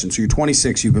odd question. So you're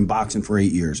 26, you've been boxing for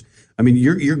 8 years.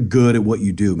 You're good at what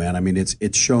you do, man.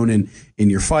 It's shown in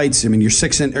your fights. You're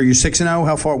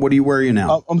 6-0? Where are you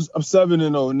now? I'm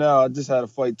 7-0 now. I just had a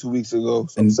fight 2 weeks ago.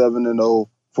 So I'm 7-0,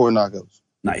 4 knockouts.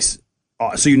 Nice.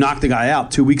 So you knocked the guy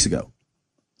out 2 weeks ago.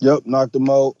 Yep, knocked him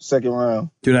out, second round.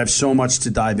 Dude, I have so much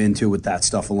to dive into with that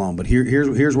stuff alone. But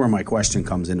here's where my question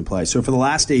comes into play. So for the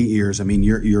last 8 years,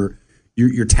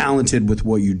 you're talented with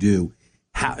what you do.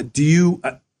 How do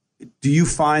you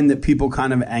find that people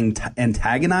kind of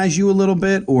antagonize you a little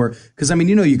bit, or because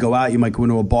you go out, you might go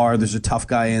into a bar, there's a tough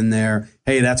guy in there.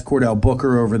 Hey, that's Cordell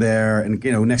Booker over there, and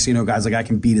next thing you know, guys like I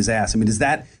can beat his ass. Is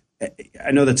that?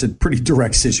 I know that's a pretty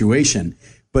direct situation,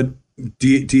 but.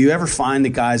 Do you ever find that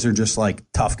guys are just like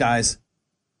tough guys?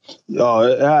 Oh,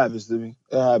 it happens to me.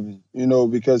 It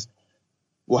happens, because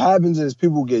what happens is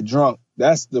people get drunk.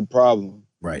 That's the problem.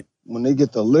 Right. When they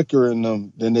get the liquor in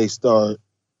them, then they start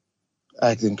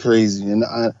acting crazy. And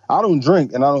I don't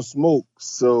drink and I don't smoke.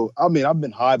 So, I've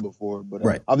been high before, but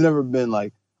right. I've never been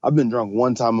I've been drunk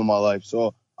one time in my life.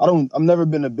 So I've never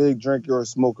been a big drinker or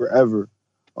smoker ever.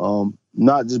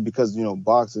 Not just because,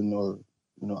 boxing or,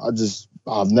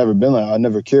 I've never been I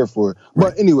never cared for it.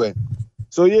 But anyway,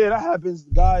 so yeah, that happens.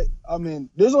 Guy,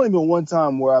 there's only been one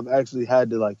time where I've actually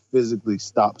had to physically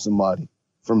stop somebody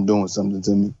from doing something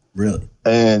to me. Really?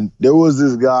 And there was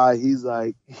this guy, he's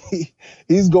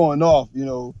he's going off,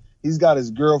 he's got his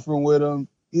girlfriend with him.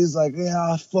 He's like, yeah,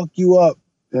 I'll fuck you up.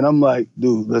 And I'm like,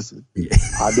 dude, listen,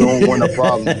 I don't want a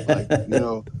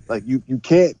problem. You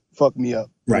can't fuck me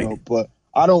up. Right. But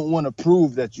I don't want to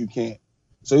prove that you can't.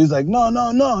 So he's like, no,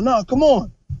 come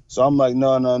on. So I'm like,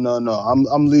 no,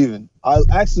 I'm leaving. I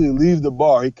actually leave the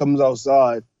bar. He comes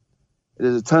outside.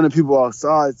 There's a ton of people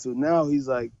outside. So now he's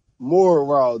more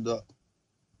riled up.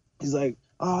 He's like,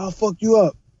 I'll fuck you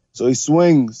up. So he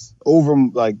swings over,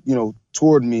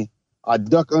 toward me. I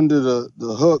duck under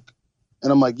the hook.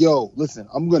 And I'm like, yo, listen,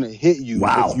 I'm going to hit you.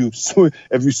 Wow.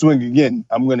 If you swing again,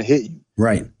 I'm going to hit you.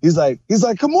 Right. He's like,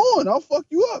 come on, I'll fuck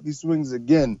you up. He swings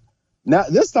again. Now,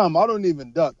 this time, I don't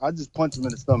even duck. I just punch him in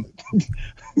the stomach.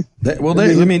 There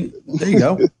you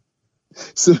go.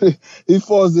 So he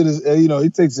falls to his, he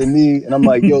takes a knee, and I'm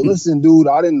like, yo, listen, dude,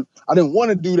 I didn't want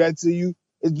to do that to you,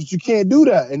 but you can't do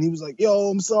that. And he was like, yo,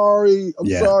 I'm sorry. I'm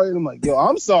sorry. And I'm like, yo,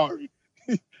 I'm sorry.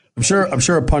 I'm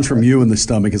sure a punch from you in the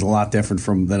stomach is a lot different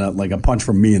than a punch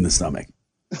from me in the stomach.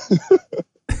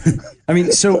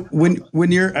 So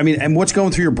when you're, and what's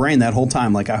going through your brain that whole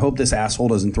time? I hope this asshole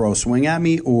doesn't throw a swing at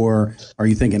me, or are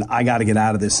you thinking I got to get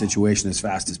out of this situation as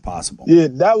fast as possible? Yeah,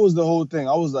 that was the whole thing.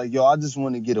 I was like, yo, I just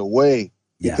want to get away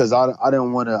because I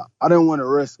didn't want to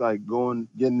risk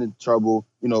getting in trouble.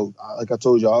 Like I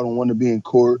told you, I don't want to be in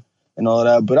court and all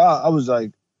that. But I was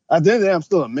like, at the end of the day, I'm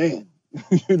still a man.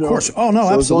 Of course. Oh no,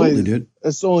 so absolutely, dude.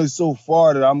 It's only so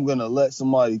far that I'm gonna let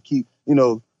somebody keep,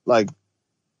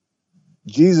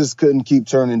 Jesus couldn't keep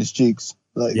turning his cheeks.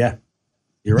 Yeah,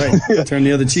 you're right. Turn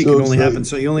the other cheek. So it only happens.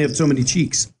 So you only have so many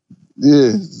cheeks.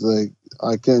 Yeah, it's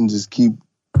I couldn't just keep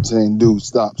saying, dude,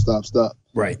 stop.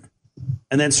 Right.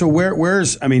 And then, so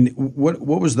where's what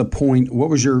was the point?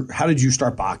 How did you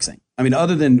start boxing?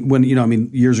 Other than when,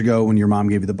 years ago when your mom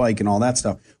gave you the bike and all that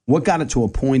stuff, what got it to a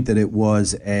point that it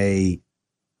was a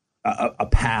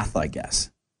path, I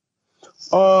guess?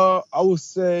 I would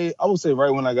say right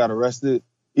when I got arrested,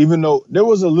 even though there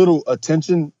was a little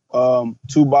attention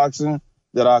to boxing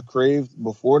that I craved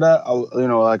before that.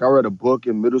 I read a book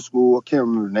in middle school. I can't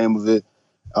remember the name of it,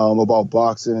 about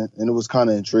boxing, and it was kind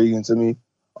of intriguing to me.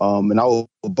 And I would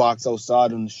box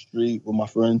outside on the street with my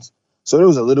friends. So there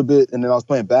was a little bit, and then I was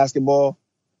playing basketball.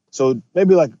 So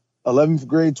maybe 11th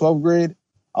grade, 12th grade,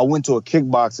 I went to a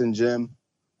kickboxing gym.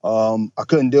 I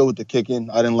couldn't deal with the kicking.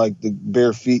 I didn't like the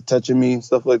bare feet touching me and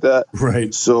stuff like that.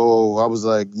 Right. So I was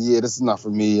like, yeah, this is not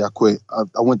for me. I quit.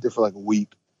 I went there for a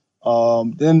week.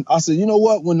 Then I said, you know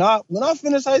what? When I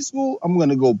finish high school, I'm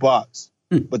gonna go box.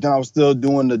 But then I was still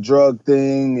doing the drug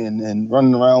thing and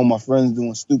running around with my friends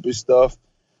doing stupid stuff.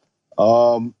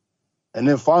 And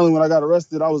then finally, when I got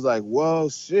arrested, I was like, well,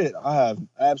 shit, I have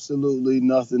absolutely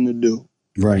nothing to do.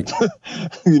 Right.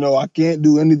 I can't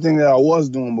do anything that I was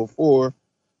doing before.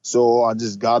 So I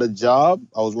just got a job.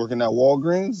 I was working at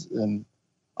Walgreens, and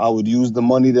I would use the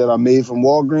money that I made from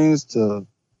Walgreens to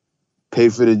pay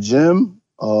for the gym.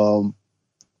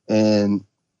 And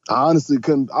I honestly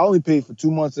couldn't. I only paid for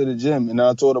 2 months at the gym. And then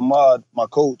I told Ahmad, my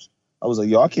coach, I was like,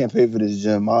 yo, I can't pay for this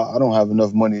gym. I don't have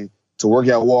enough money to work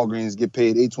at Walgreens, get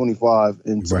paid $8.25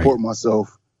 and support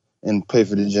myself and pay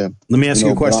for the gym. Let me ask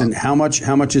you a question. How much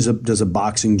does a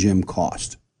boxing gym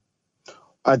cost?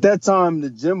 At that time,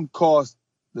 the gym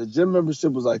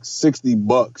membership was like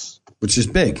 $60, which is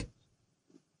big.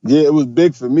 Yeah, it was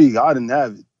big for me. I didn't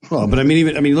have it. Well, but I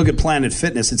mean, look at Planet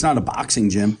Fitness. It's not a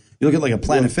boxing gym. You look at like a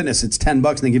Planet Fitness. It's $10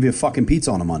 and they give you a fucking pizza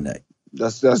on a Monday.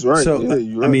 That's right. So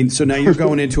you're right. I mean, so now you're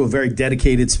going into a very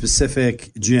dedicated,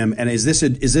 specific gym. And is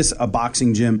this a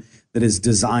boxing gym that is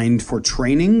designed for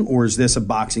training, or is this a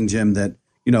boxing gym that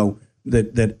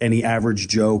that any average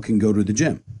Joe can go to the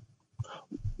gym?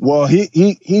 Well, he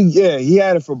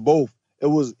had it for both.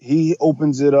 He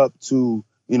opens it up to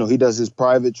he does his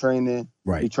private training.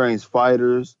 Right. He trains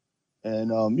fighters, and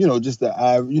just the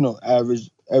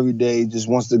average everyday just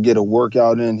wants to get a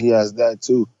workout in. He has that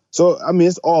too. So I mean,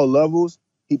 it's all levels.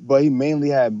 But he mainly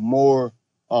had more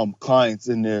clients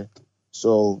in there.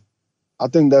 So I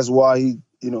think that's why he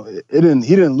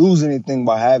didn't lose anything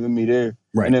by having me there.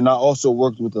 Right. And then I also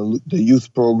worked with the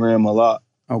youth program a lot.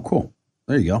 Oh, cool.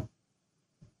 There you go.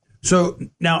 So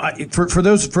now,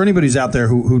 for anybody who's out there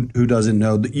who doesn't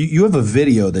know, you have a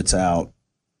video that's out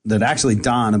that actually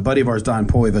Don, a buddy of ours, Don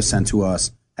Poiva, sent to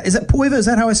us. Is that Poiva? Is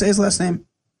that how I say his last name?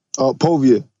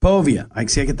 Povia. Povia. I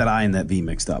get that I and that V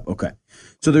mixed up. Okay.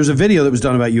 So there's a video that was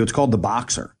done about you. It's called The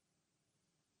Boxer.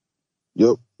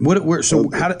 Yep.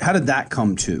 How did that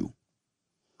come to?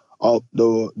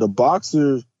 The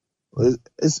Boxer.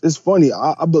 It's funny.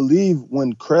 I believe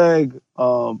when Craig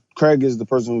is the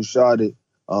person who shot it.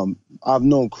 I've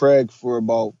known Craig for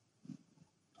about,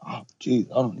 I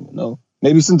don't even know.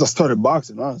 Maybe since I started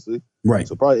boxing, honestly. Right.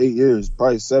 So probably 8 years,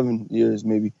 probably 7 years,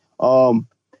 maybe.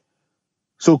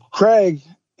 So Craig,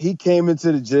 he came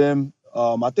into the gym.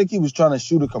 I think he was trying to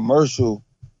shoot a commercial,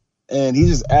 and he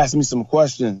just asked me some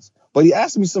questions. But he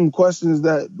asked me some questions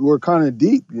that were kind of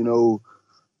deep,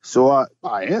 So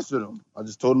I answered him. I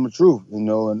just told him the truth,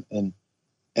 and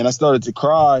I started to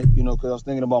cry, because I was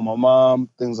thinking about my mom,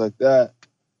 things like that.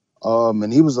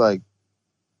 And he was like,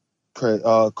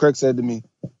 Craig said to me,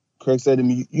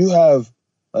 you have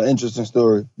an interesting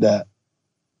story that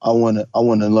I want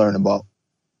to learn about.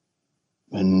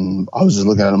 And I was just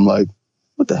looking at him like,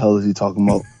 what the hell is he talking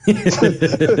about?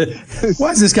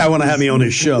 Why does this guy want to have me on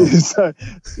his show? So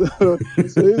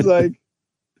he's like,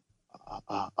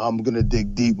 I'm going to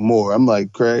dig deep more. I'm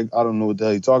like, Craig, I don't know what the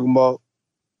hell you're talking about.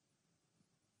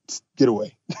 Just get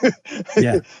away.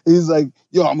 Yeah. He's like,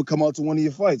 yo, I'm going to come out to one of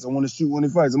your fights. I want to shoot one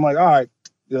of your fights. I'm like, all right,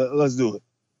 yeah, let's do it.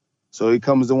 So he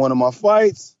comes to one of my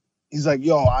fights. He's like,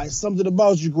 yo, something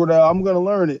about you, Cordell. I'm going to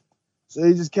learn it. So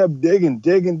he just kept digging.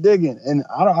 And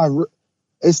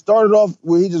it started off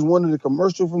where he just wanted a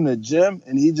commercial from the gym,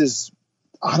 and he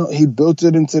built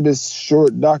it into this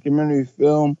short documentary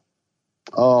film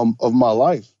of my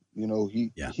life.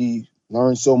 He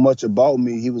learned so much about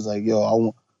me. He was like,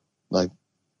 yo,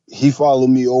 he followed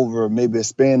me over maybe a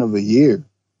span of a year,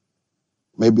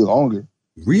 maybe longer.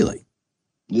 Really?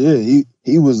 Yeah,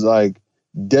 he was like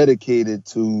dedicated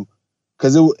to,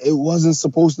 because it wasn't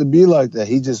supposed to be like that.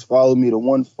 He just followed me to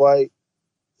one fight,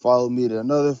 followed me to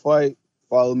another fight,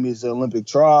 followed me to the Olympic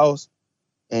trials.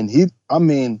 And he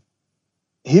didn't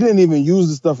even use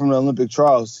the stuff from the Olympic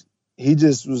trials. He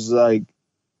just was like,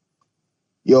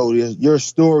 yo, your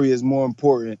story is more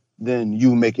important than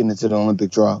you making it to the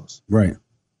Olympic trials. Right.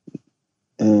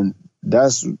 And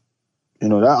that's,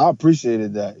 I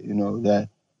appreciated that,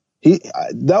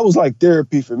 that was like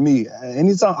therapy for me.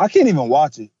 Anytime, I can't even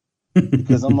watch it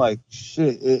because I'm like,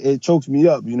 shit, it chokes me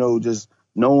up, just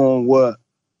knowing what,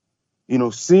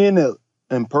 seeing it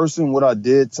in person, what I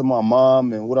did to my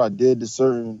mom and what I did to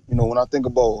certain, when I think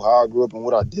about how I grew up and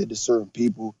what I did to certain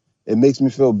people, it makes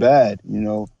me feel bad,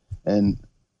 and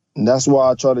that's why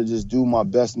I try to just do my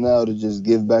best now to just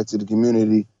give back to the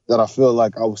community that I feel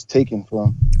like I was taken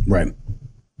from. Right.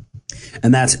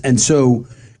 And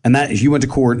you went to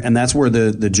court, and that's where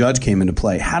the judge came into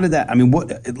play. How did that,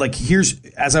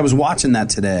 as I was watching that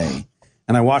today,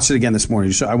 and I watched it again this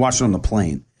morning, so I watched it on the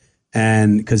plane,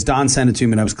 And because Don sent it to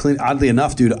me, and I was oddly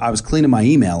enough, dude, I was cleaning my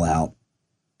email out,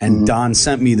 and Don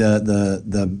sent me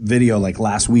the video like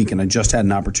last week, and I just had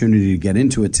an opportunity to get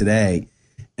into it today.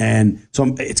 And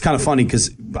so it's kind of funny because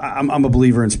I'm a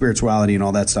believer in spirituality and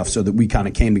all that stuff, so that we kind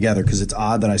of came together, because it's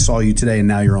odd that I saw you today and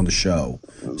now you're on the show.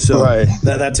 So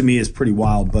that to me is pretty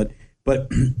wild. But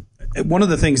one of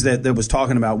the things that was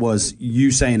talking about was you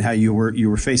saying how you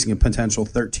were facing a potential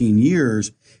 13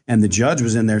 years, and the judge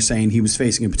was in there saying he was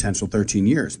facing a potential 13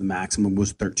 years. The maximum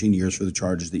was 13 years for the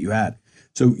charges that you had.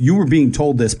 So you were being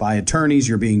told this by attorneys,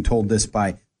 you're being told this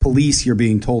by police, you're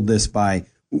being told this by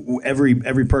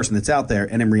every person that's out there.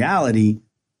 And in reality,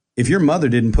 if your mother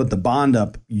didn't put the bond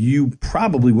up, you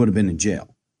probably would have been in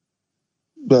jail.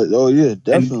 But yeah,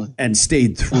 definitely. And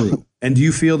stayed through. And do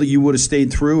you feel that you would have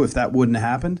stayed through if that wouldn't have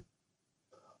happened?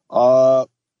 I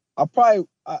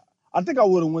think I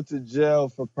would have went to jail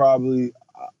for probably.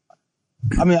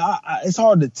 I mean, it's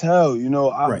hard to tell.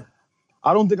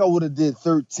 I don't think I would have did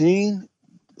 13.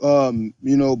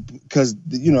 Because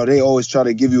they always try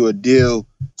to give you a deal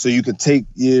so you could take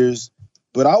years.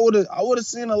 But I would have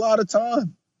seen a lot of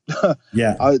time.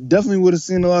 Yeah, I definitely would have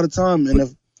seen a lot of time. And if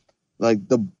like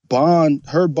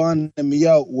her bonding me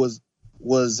out was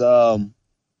the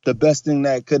best thing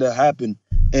that could have happened.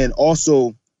 And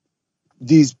also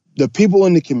the people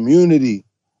in the community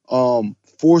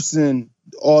forcing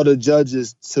all the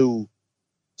judges to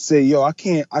say, yo, I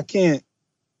can't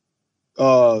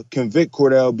convict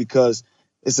Cordell because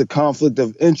it's a conflict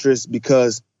of interest,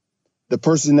 because the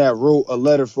person that wrote a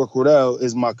letter for Cordell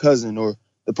is my cousin, or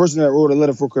the person that wrote a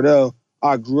letter for Cordell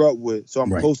I grew up with, so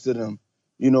I'm close to them.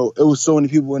 It was so many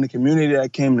people in the community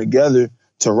that came together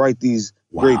to write these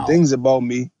great things about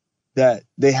me that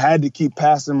they had to keep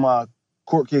passing my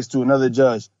court case to another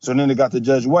judge. So then they got to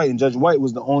Judge White, and Judge White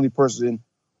was the only person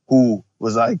who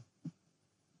was like,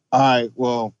 all right,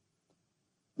 well,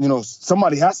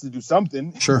 somebody has to do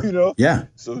something. Sure. Yeah.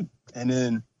 So, and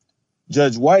then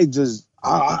Judge White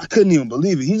I couldn't even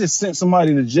believe it. He just sent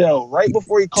somebody to jail right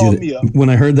before he called me up. When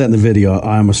I heard that in the video,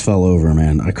 I almost fell over,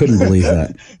 man. I couldn't believe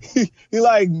that. he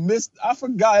missed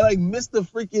the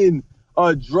freaking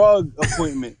drug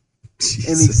appointment.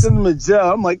 And he sent him to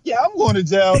jail. I'm like, yeah, I'm going to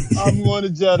jail. I'm going to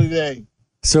jail today.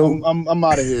 So I'm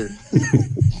out of here.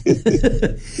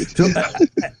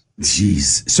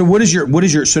 Jeez. So what is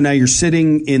your so now you're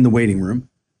sitting in the waiting room,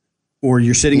 or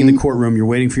you're sitting in the courtroom, you're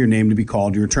waiting for your name to be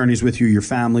called, your attorney's with you, your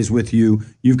family's with you,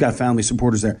 you've got family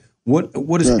supporters there.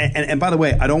 What is and by the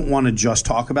way, I don't want to just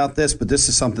talk about this, but this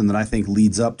is something that I think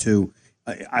leads up to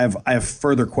I have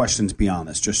further questions beyond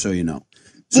this, just so you know.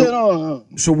 So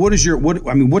so what's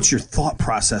your thought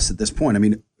process at this point? I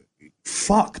mean,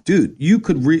 fuck, dude, you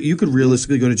could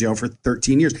realistically go to jail for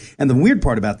 13 years. And the weird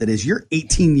part about that is you're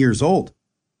 18 years old.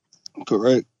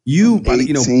 Correct. By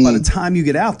the time you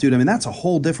get out, dude, I mean, that's a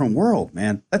whole different world,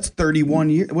 man. That's 31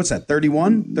 years. What's that?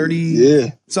 31, 30?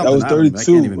 Yeah. Something. That was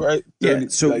 32, right? 30, yeah.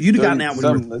 So you'd have gotten out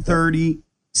when you were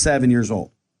 37 years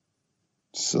old.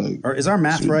 Or is our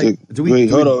math right? Do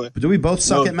we both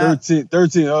suck at math?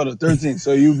 13. Hold on. 13.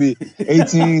 So you'd be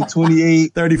 18,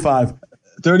 28. 35.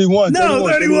 31. No,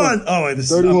 31. Oh, wait,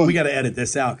 31. We got to edit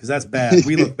this out because that's bad.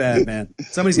 We look bad, man.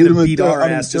 Somebody's going to beat our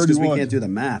ass just because we can't do the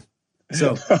math.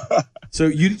 So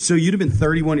you'd have been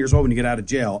 31 years old when you get out of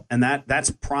jail, and that's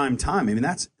prime time. I mean,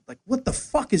 that's like, what the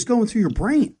fuck is going through your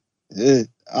brain? Yeah,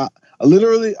 I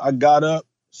got up,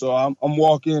 so I'm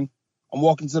walking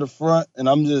to the front, and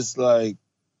I'm just like,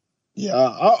 yeah,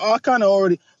 I kind of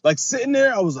already like sitting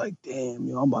there. I was like, damn,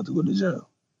 I'm about to go to jail.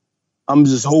 I'm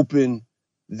just hoping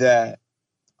that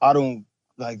I don't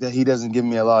like that he doesn't give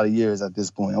me a lot of years at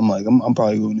this point. I'm like, I'm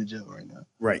probably going to jail right now.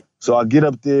 Right. So I get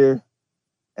up there.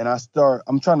 And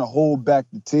I'm trying to hold back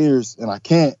the tears, and I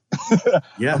can't.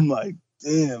 Yeah. I'm like,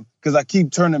 damn. Because I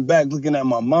keep turning back, looking at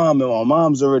my mom, and my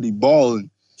mom's already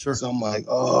bawling. Sure. So I'm like,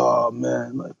 oh,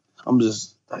 man. Like, I'm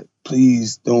just like,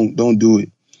 please don't do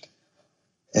it.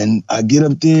 And I get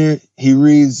up there. He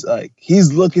reads, like,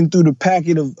 he's looking through the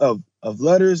packet of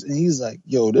letters, and he's like,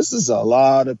 yo, this is a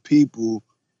lot of people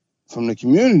from the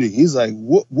community. He's like,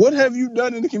 what have you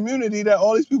done in the community that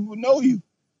all these people know you?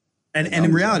 And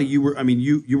in reality, you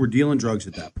were dealing drugs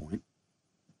at that point.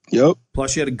 Yep.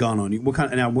 Plus, you had a gun on you. What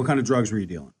kind of drugs were you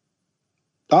dealing?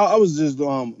 I was just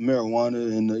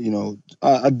marijuana, and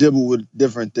I dibble with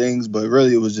different things, but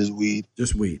really it was just weed.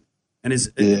 Just weed. And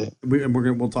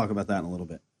we'll talk about that in a little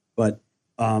bit. But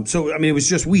so I mean, it was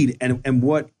just weed. And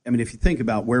what I mean, if you think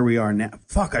about where we are now,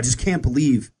 fuck, I just can't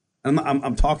believe.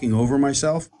 I'm talking over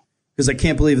myself because I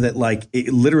can't believe that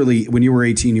literally when you were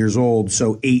 18 years old,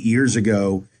 so 8 years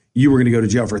ago, you were going to go to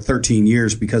jail for 13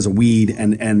 years because of weed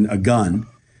and a gun.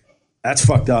 That's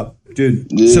fucked up Dude,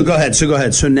 Yeah. so go ahead.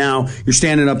 So now you're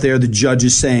standing up there. The judge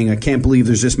is saying, I can't believe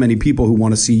there's this many people who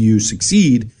want to see you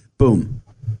succeed. Boom.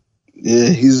 Yeah,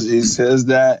 he says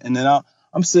that, and then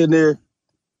I'm sitting there,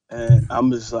 and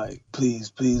I'm just like, please,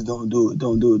 don't do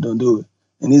it.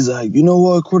 And he's like, you know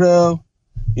what, Cordell?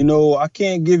 You know, I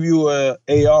can't give you a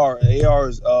AR. AR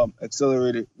is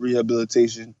accelerated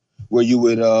rehabilitation, where you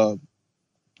would,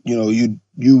 you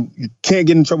can't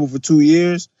get in trouble for 2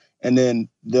 years, and then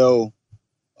they'll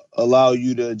allow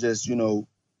you to just,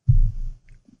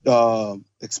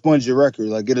 expunge your record.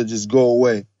 Like, it'll just go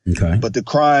away. Okay. But the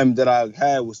crime that I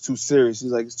had was too serious.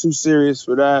 He's like, it's too serious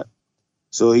for that.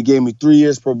 So he gave me 3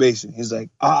 years probation. He's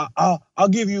like, I'll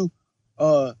give you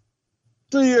 3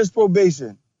 years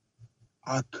probation.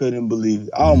 I couldn't believe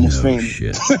it. I almost fainted.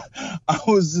 Shit. I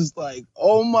was just like,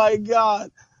 oh my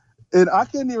God. And I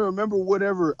couldn't even remember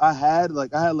whatever I had.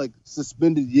 Like, I had like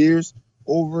suspended years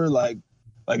over like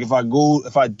if I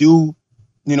do,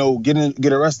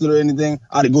 get arrested or anything,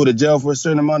 I had to go to jail for a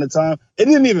certain amount of time. It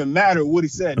didn't even matter what he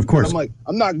said. Of course. I'm like,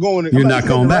 I'm not going. You're not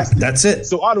going back. arrested. That's it.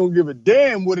 So I don't give a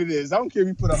damn what it is. I don't care if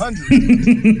you put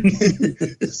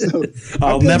 100. So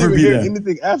I'll I never couldn't be even hear there.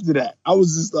 anything after that. I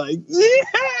was just like,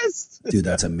 yes. Dude,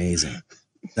 that's amazing.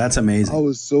 That's I amazing.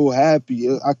 was so happy.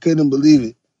 I couldn't believe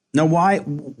it. Now, why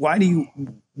do you,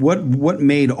 what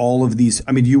made all of these,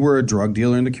 I mean, you were a drug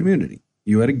dealer in the community.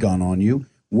 You had a gun on you.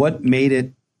 What made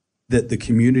it that the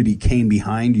community came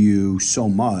behind you so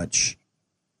much?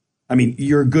 I mean,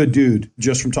 you're a good dude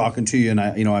just from talking to you, and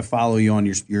I follow you on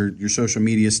your social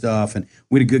media stuff, and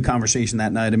we had a good conversation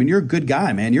that night. I mean, you're a good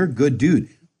guy, man. You're a good dude.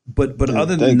 But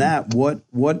other than that, what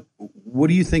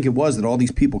do you think it was that all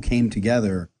these people came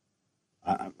together?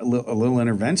 A little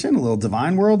intervention, a little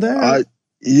divine world there. I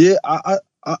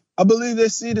believe they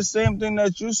see the same thing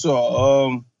that you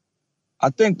saw. I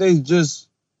think they just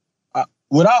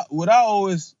what I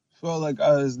always felt like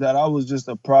is that I was just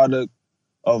a product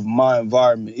of my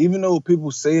environment. Even though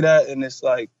people say that, and it's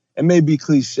like, it may be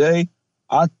cliche,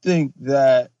 I think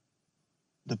that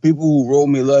the people who wrote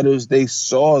me letters, they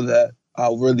saw that I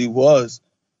really was,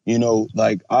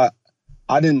 like I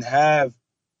didn't have,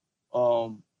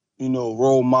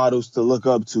 role models to look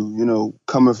up to,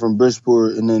 coming from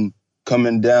Bridgeport and then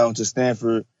coming down to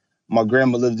Stanford. My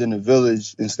grandma lived in a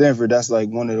village in Stanford. That's like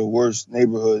one of the worst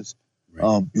neighborhoods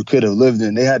you could have lived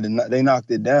in. They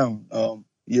knocked it down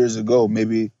years ago,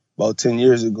 maybe about 10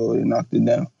 years ago. They knocked it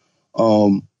down.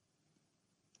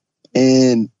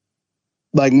 And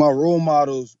like my role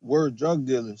models were drug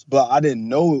dealers, but I didn't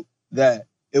know that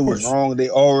it was wrong. They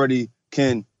already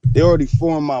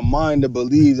formed my mind to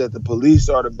believe that the police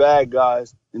are the bad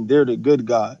guys and they're the good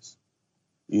guys,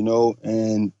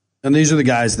 And these are the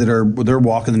guys they're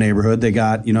walking the neighborhood. They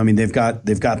got, they've got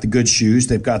the good shoes,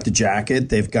 they've got the jacket,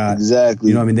 they've got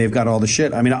exactly, they've got all the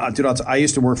shit. I mean, dude, I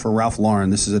used to work for Ralph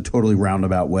Lauren. This is a totally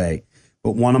roundabout way,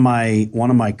 but one of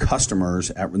my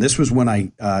customers this was when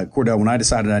Cordell, when I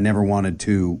decided I never wanted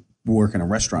to work in a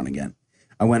restaurant again.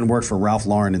 I went and worked for Ralph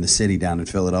Lauren in the city down in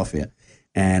Philadelphia,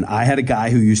 and I had a guy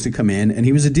who used to come in, and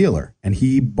he was a dealer, and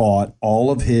he bought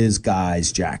all of his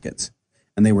guys' jackets.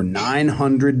 And they were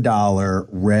 $900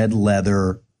 red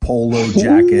leather polo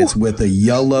jackets with a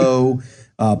yellow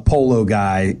polo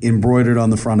guy embroidered on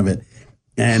the front of it.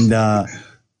 And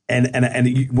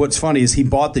what's funny is he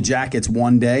bought the jackets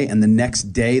one day, and the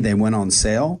next day they went on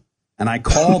sale. And I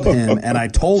called him and I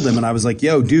told him, and I was like,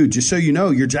 "Yo, dude, just so you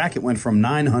know, your jacket went from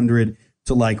 $900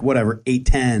 to like whatever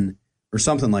 $810 or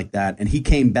something like that." And he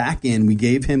came back in. We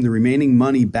gave him the remaining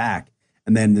money back,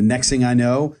 and then the next thing I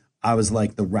know, I was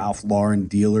like the Ralph Lauren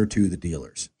dealer to the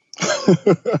dealers.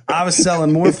 I was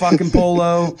selling more fucking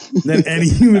polo than any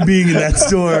human being in that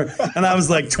store. And I was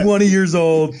like 20 years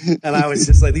old. And I was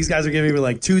just like, these guys are giving me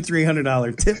like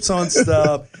 $200-$300 tips on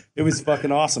stuff. It was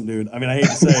fucking awesome, dude. I mean, I hate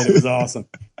to say it. It was awesome.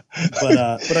 But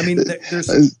I mean,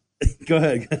 there's, go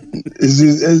ahead. It's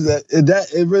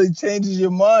just, it really changes your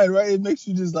mind, right? It makes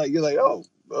you just like, you're like, oh.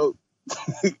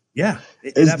 Yeah.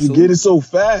 You get it so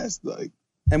fast. Like,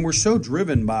 and we're so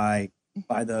driven by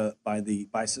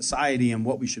society and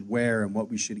what we should wear and what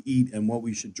we should eat and what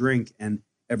we should drink and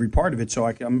every part of it. So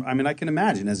I can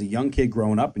imagine as a young kid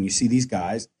growing up, and you see these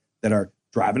guys that are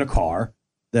driving a car,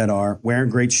 that are wearing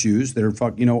great shoes, that are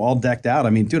all decked out.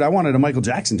 I mean, dude, I wanted a Michael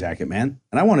Jackson jacket, man,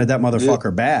 and I wanted that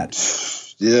motherfucker bad.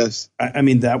 Yes. I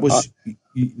mean, that was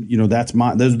that's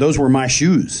those were my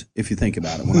shoes, if you think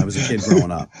about it, when I was a kid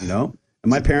growing up, And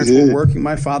my parents were working.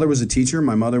 My father was a teacher.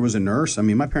 My mother was a nurse. I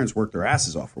mean, my parents worked their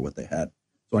asses off for what they had.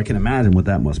 So I can imagine what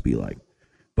that must be like.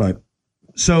 But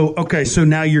so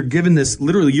now you're given a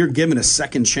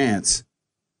second chance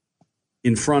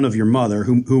in front of your mother,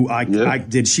 who I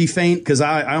did she faint? Because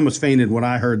I almost fainted when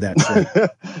I heard that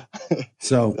shit.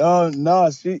 So no,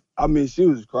 she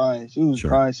was crying. She was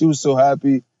crying. She was so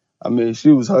happy. I mean, she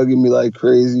was hugging me like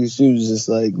crazy. She was just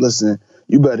like, listen,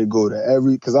 you better go to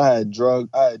because I had drug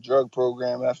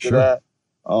program after that.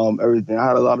 Everything. I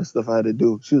had a lot of stuff I had to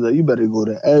do. She was like, you better go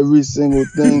to every single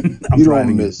thing. You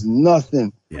don't miss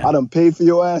nothing. Yeah. I done paid for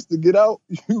your ass to get out.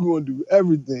 You gonna do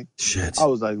everything. Shit. I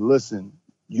was like, listen,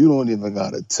 you don't even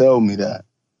gotta tell me that.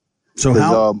 So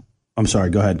how? I'm sorry.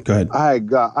 Go ahead. I had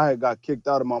got kicked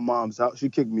out of my mom's house. She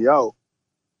kicked me out.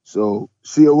 So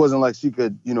it wasn't like she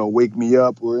could, wake me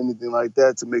up or anything like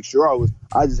that to make sure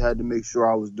I just had to make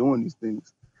sure I was doing these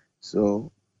things.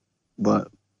 So, but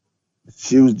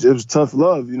it was tough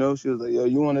love, She was like, yo,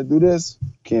 you want to do this?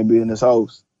 Can't be in this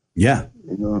house. Yeah.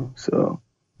 So.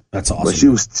 That's awesome. But she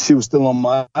was still on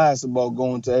my ass about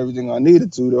going to everything I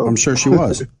needed to, though. I'm sure she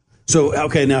was. So,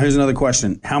 okay, now here's another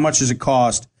question. How much does it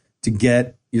cost to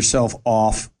get yourself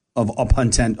off of a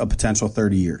potential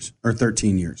 30 years or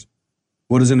 13 years?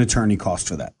 What does an attorney cost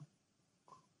for that?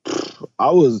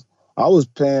 I was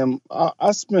paying,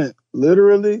 I spent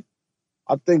literally,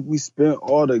 I think we spent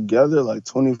all together like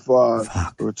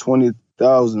 25 or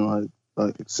 20,000,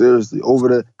 like seriously over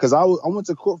there. Because I went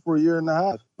to court for a year and a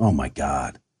half. Oh my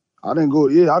God. I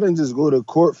didn't just go to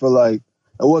court for it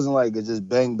wasn't like a just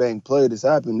bang, bang play. This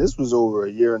happened. This was over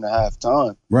a year and a half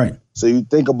time. Right. So you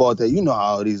think about that. You know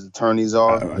how these attorneys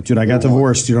are. Dude, I got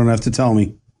divorced. You don't have to tell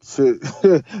me. Shit.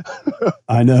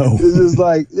 I know. It's just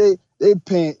like they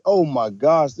paying. Oh my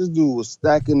gosh, this dude was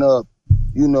stacking up,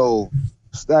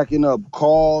 stacking up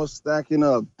calls, stacking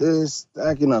up this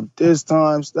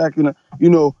time, stacking up,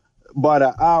 by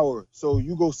the hour. So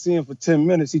you go see him for 10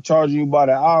 minutes, he charging you by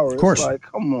the hour. Of course. It's like,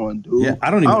 come on, dude. Yeah,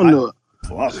 I don't know.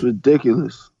 It's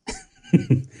ridiculous.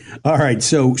 All right,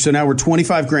 so now we're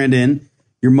 25 grand in.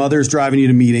 Your mother's driving you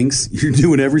to meetings. You're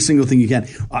doing every single thing you can.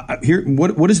 Here,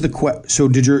 what is the so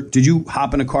did you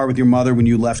hop in a car with your mother when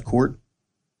you left court?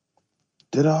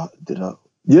 Did I?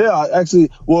 Yeah, I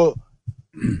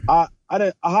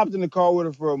hopped in the car with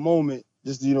her for a moment,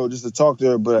 just to talk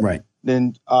to her. But right.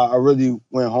 Then I really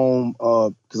went home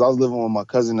because I was living with my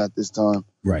cousin at this time.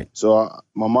 Right. So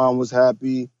my mom was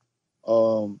happy.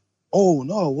 Oh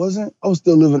no, it wasn't. I was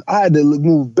still living. I had to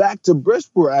move back to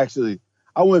Bridgeport. Actually,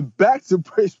 I went back to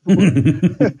Bridgeport.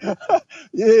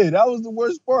 Yeah, that was the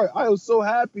worst part. I was so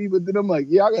happy, but then I'm like,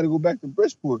 yeah, I got to go back to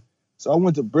Bridgeport. So I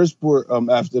went to Bridgeport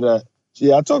after that. So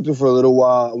yeah, I talked to her for a little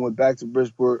while. I went back to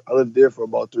Bridgeport. I lived there for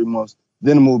about 3 months.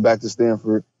 Then I moved back to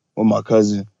Stanford with my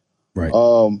cousin. Right.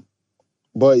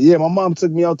 But yeah, my mom took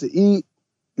me out to eat.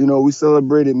 We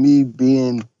celebrated me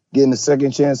getting a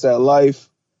second chance at life.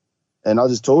 And I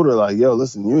just told her, like, yo,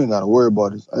 listen, you ain't got to worry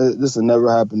about this. This will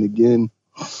never happen again.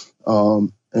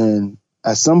 And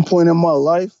at some point in my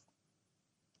life,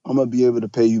 I'm going to be able to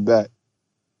pay you back.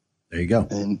 There you go.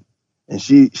 And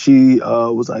she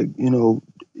was like,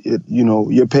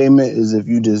 your payment is if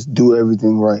you just do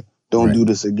everything right. Don't do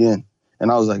this again.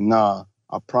 And I was like, nah,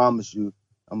 I promise you,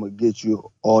 I'm going to get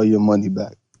you all your money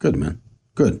back. Good, man.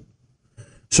 Good.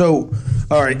 So,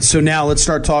 all right. So now let's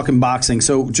start talking boxing.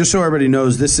 So just so everybody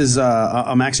knows, this is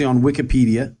I'm actually on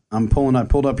Wikipedia. I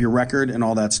pulled up your record and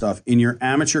all that stuff. In your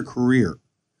amateur career,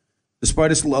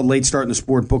 despite a late start in the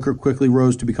sport, Booker quickly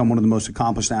rose to become one of the most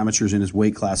accomplished amateurs in his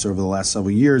weight class over the last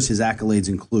several years. His accolades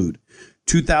include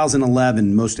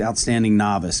 2011 Most Outstanding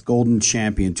Novice, Golden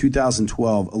Champion,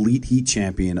 2012 Elite Heat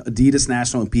Champion, Adidas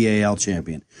National and PAL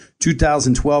Champion,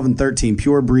 2012 and 13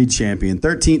 Pure Breed Champion,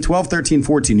 12, 13,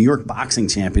 14 New York Boxing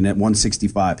Champion at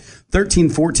 165, 13,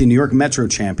 14 New York Metro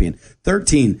Champion,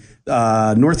 13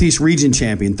 Northeast Region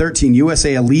Champion, 13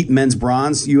 USA Elite Men's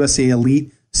Bronze, USA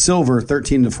Elite Silver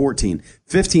 13 to 14,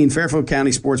 15 Fairfield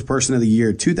County Sports Person of the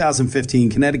Year, 2015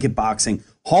 Connecticut Boxing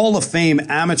Hall of Fame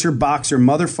Amateur Boxer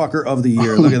Motherfucker of the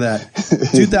Year. Look at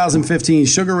that. 2015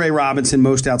 Sugar Ray Robinson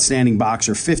Most Outstanding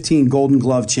Boxer, 15 Golden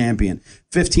Glove Champion,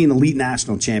 15 Elite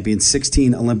National Champion,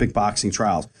 16 Olympic Boxing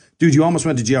Trials. Dude, you almost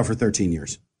went to jail for 13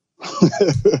 years.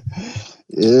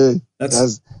 Yeah,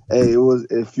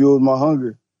 it fueled my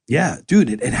hunger. Yeah, dude,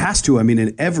 it has to. I mean,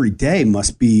 and every day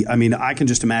must be. I mean, I can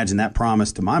just imagine that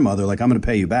promise to my mother, like, I'm going to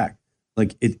pay you back.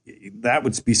 Like, that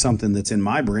would be something that's in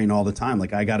my brain all the time.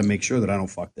 Like, I got to make sure that I don't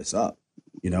fuck this up,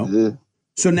 Yeah.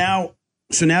 So now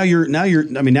you're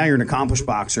an accomplished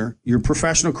boxer. Your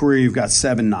professional career, you've got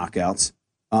 7 knockouts.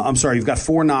 You've got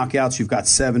 4 knockouts. You've got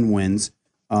 7 wins.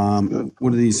 What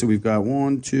are these? So we've got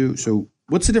 1, 2. So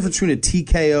what's the difference between a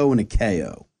TKO and a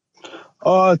KO?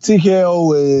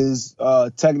 TKO is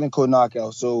technical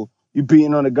knockout. So you're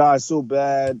beating on a guy so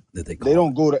bad that they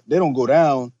don't go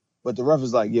down, but the ref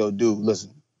is like, yo, dude,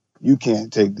 listen, you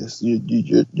can't take this. You're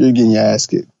getting your ass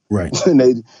kicked. Right. And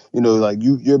they, like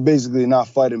you're basically not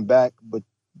fighting back, but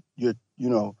you're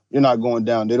not going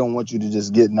down. They don't want you to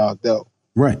just get knocked out.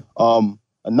 Right. A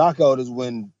knockout is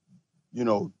when,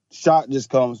 shot just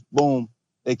comes, boom,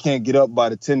 they can't get up by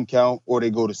the 10 count or they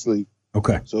go to sleep.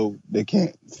 Okay. So they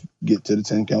can't get to the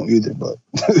 10 count either. But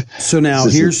so now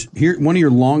here one of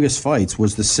your longest fights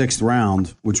was the 6th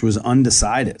round, which was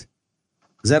undecided.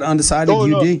 Is that undecided,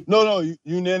 UD? No,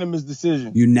 unanimous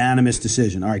decision. Unanimous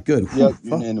decision. All right, good. Yep,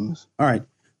 unanimous. All right.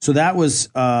 So that was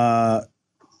a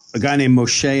guy named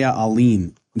Moshe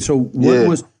Alim. So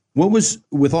what was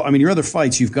with all, I mean, your other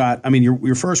fights you've got, I mean,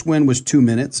 your first win was 2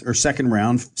 minutes or second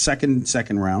round,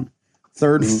 second round,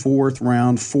 third, fourth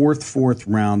round, fourth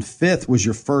round, fifth was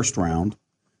your first round,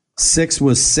 sixth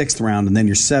was 6th round, and then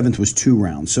your 7th was 2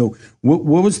 rounds. So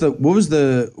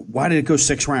why did it go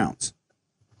 6 rounds?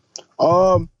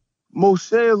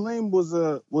 Moshe Alim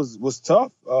was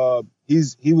tough.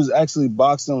 He was actually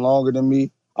boxing longer than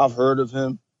me. I've heard of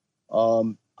him.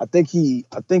 I think he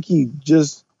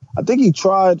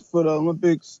tried for the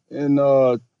Olympics in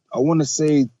I want to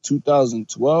say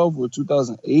 2012 or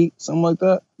 2008, something like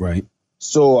that. Right.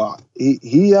 So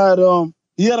he had a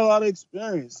lot of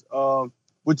experience,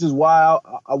 which is why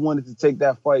I wanted to take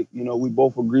that fight. We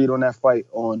both agreed on that fight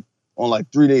on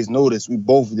like 3 days' notice. We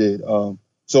both did.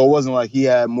 So it wasn't like he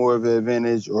had more of an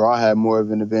advantage or I had more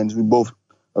of an advantage. We both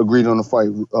agreed on the fight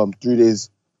 3 days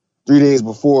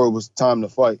before it was time to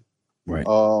fight. Right.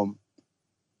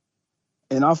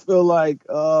 And I feel like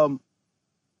if I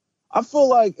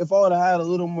would have had a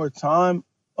little more time,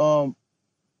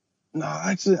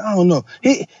 actually I don't know.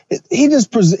 He had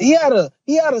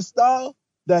a style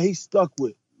that he stuck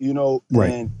with,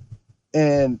 Right.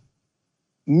 And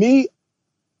me,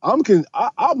 I'm a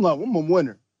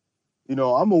winner.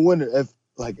 I'm a winner. If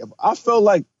I felt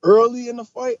like early in the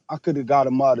fight, I could have got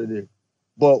him out of there.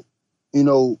 But,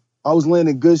 I was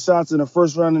landing good shots in the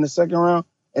first round and the second round,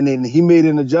 and then he made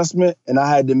an adjustment, and I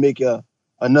had to make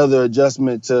another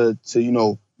adjustment to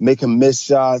make him miss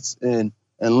shots and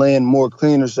land more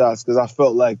cleaner shots because I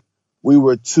felt like we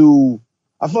were both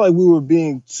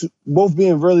being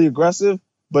really aggressive,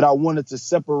 but I wanted to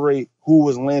separate who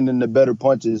was landing the better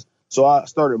punches. So I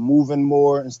started moving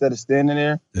more instead of standing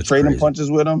there, trading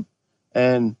punches with him.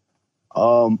 And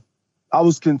I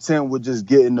was content with just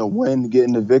getting the win,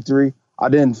 getting the victory. I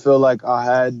didn't feel like I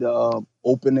had the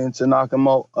opening to knock him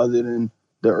out other than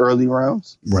the early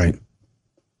rounds. Right.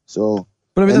 So,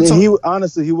 but I mean,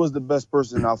 honestly, he was the best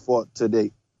person I fought to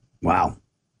date. Wow.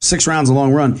 6 rounds, a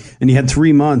long run. And you had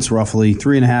 3 months, roughly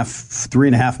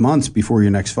 3.5 months before your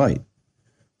next fight.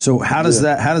 So how does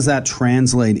that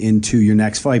translate into your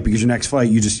next fight? Because your next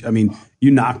fight, you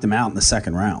knocked him out in the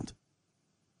 2nd round.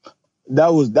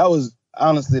 That was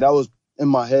honestly in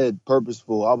my head,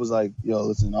 purposeful. I was like, yo,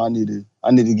 listen, I need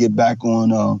to get back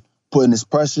on putting this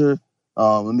pressure.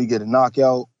 Let me get a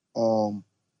knockout. I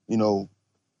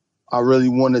really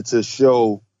wanted to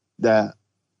show that,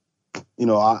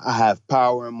 I have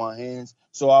power in my hands.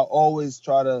 So I always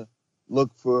try to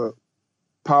look for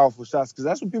powerful shots because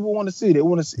that's what people want to see. They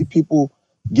want to see people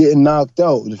getting knocked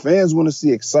out. The fans want to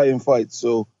see exciting fights.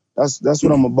 So that's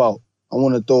what I'm about. I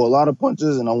want to throw a lot of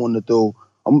punches and I want to throw.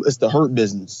 It's the hurt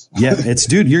business. Yeah,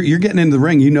 dude. You're getting into the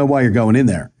ring. You know why you're going in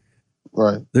there.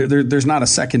 Right. There's not a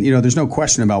second. There's no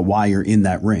question about why you're in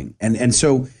that ring. And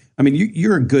so I mean,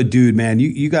 you're a good dude, man.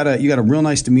 You got a real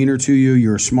nice demeanor to you.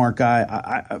 You're a smart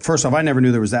guy. First off, I never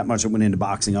knew there was that much that went into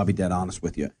boxing. I'll be dead honest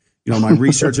with you. My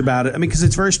research about it. I mean, because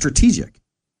it's very strategic.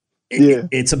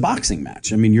 It's a boxing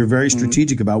match. I mean, you're very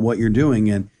strategic about what you're doing.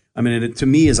 And I mean, to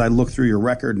me, as I look through your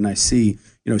record and I see,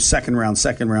 2nd round,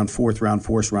 4th round,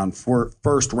 4th round,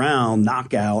 first round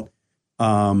knockout,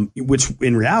 which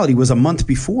in reality was a month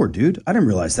before, dude. I didn't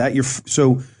realize that.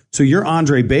 So your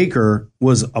Andre Baker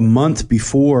was a month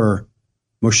before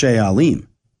Moshe Alim.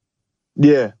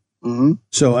 Yeah. Mm-hmm.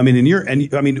 So I mean,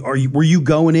 were you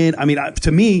going in? I mean,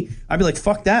 to me, I'd be like,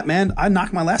 "Fuck that, man! I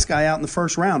knocked my last guy out in the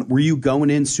first round." Were you going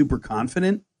in super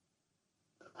confident?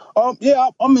 Yeah.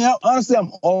 I mean, honestly,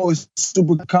 I'm always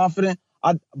super confident.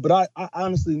 But I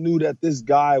honestly knew that this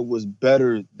guy was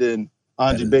better than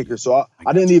Andre Baker. So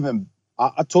I didn't even.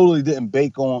 I totally didn't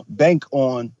bank on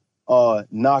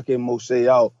knocking Moshe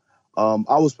out.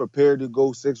 I was prepared to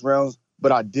go 6 rounds,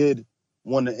 but I did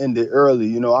want to end it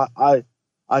early.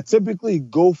 I typically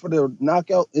go for the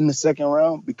knockout in the 2nd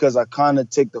round because I kind of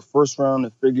take the first round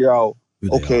to figure out,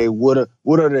 okay, what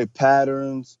are their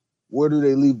patterns? Where do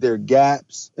they leave their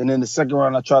gaps? And then the 2nd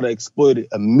round, I try to exploit it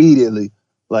immediately.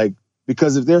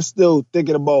 Because if they're still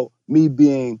thinking about me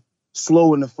being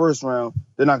slow in the first round,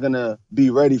 they're not gonna be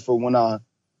ready for when I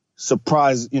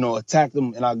surprise, attack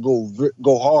them and I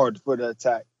go hard for the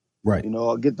attack. Right.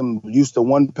 I'll get them used to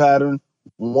one pattern,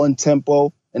 one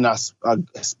tempo, and I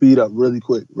speed up really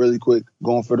quick,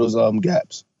 going for those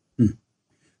gaps.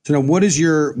 So now, what's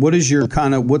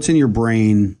in your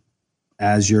brain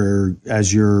as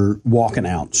you're walking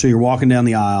out? So you're walking down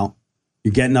the aisle,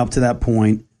 you're getting up to that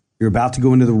point, you're about to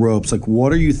go into the ropes. Like,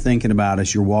 what are you thinking about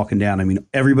as you're walking down? I mean,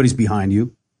 everybody's behind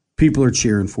you, people are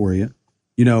cheering for you,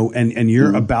 and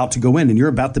you're about to go in and you're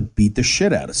about to beat the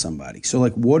shit out of somebody. So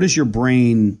like, what's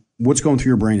going through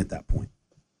your brain at that point?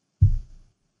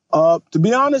 To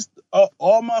be honest,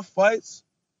 all my fights,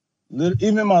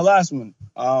 even my last one,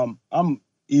 I'm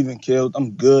even killed.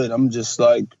 I'm good. I'm just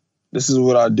like, this is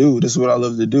what I do. This is what I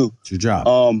love to do. It's your job.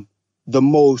 The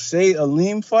Moshe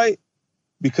Aleem fight,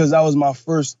 because that was my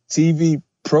first TV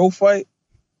pro fight,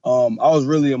 I was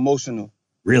really emotional.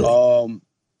 Really?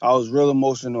 I was real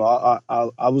emotional.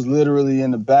 I was literally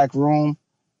in the back room,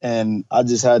 and I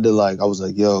just had to I was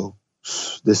like, yo,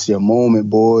 this your moment,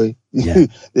 boy. Yeah.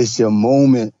 This your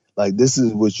moment. Like, this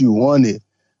is what you wanted.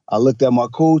 I looked at my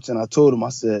coach, and I told him, I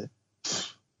said,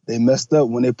 they messed up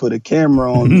when they put a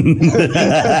camera on me.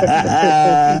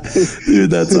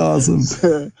 Dude, that's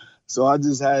awesome. So I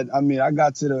just I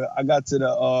got to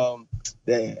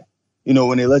the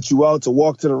when they let you out to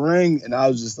walk to the ring, and I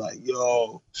was just like,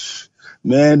 yo,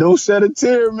 man, don't shed a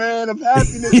tear, man, of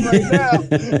happiness right now.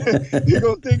 You're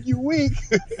gonna think you weak.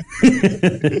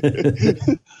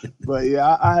 But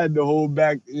yeah, I had to hold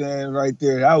back, man, right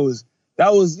there. That was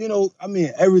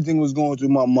everything was going through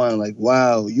my mind. Like,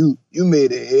 wow, you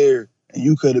made it here, and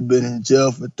you could have been in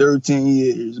jail for 13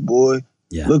 years, boy.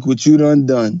 Yeah. Look what you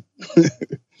done.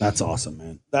 That's awesome,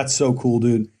 man. That's so cool,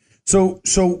 dude. So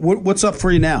what's up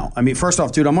for you now? I mean, first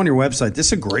off, dude, I'm on your website. This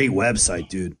is a great website,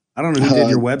 dude. I don't know who did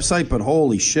your website, but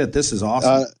holy shit, this is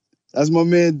awesome. That's my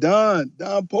man, Don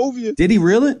Povia. Did he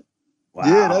really? Wow.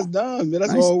 Yeah, that's Don, man.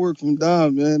 That's all work from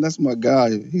Don, man. That's my guy.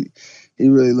 He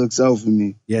really looks out for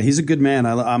me. Yeah, he's a good man.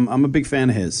 I'm a big fan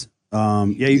of his.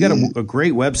 You got a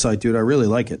great website, dude. I really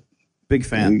like it. Big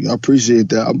fan. I appreciate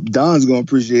that. Don's going to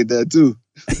appreciate that, too.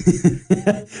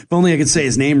 If only I could say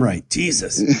his name right.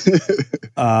 Jesus.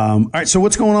 All right, so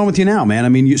what's going on with you now, man? I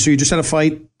mean, you just had a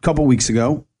fight a couple weeks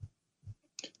ago.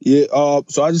 Yeah,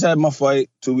 so I just had my fight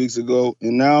 2 weeks ago,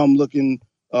 and now I'm looking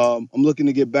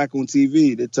to get back on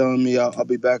TV. They're telling me I'll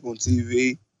be back on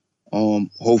TV,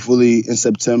 hopefully in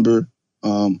September.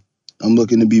 I'm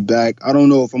looking to be back. I don't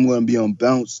know if I'm going to be on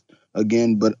Bounce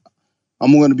again, but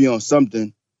I'm going to be on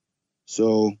something.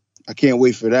 So I can't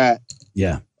wait for that.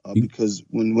 Yeah. Because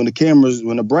when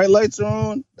the bright lights are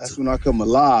on, that's when I come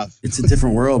alive. It's a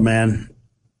different world, man.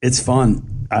 It's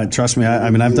fun. Trust me. I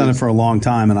mean, I've done it for a long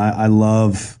time, and I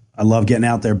love getting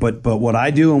out there. But what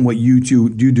I do and what you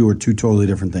do are two totally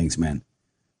different things, man.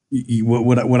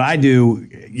 What I do,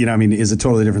 is a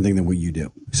totally different thing than what you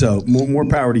do. So more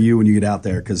power to you when you get out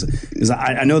there, because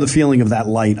I know the feeling of that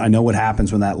light. I know what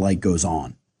happens when that light goes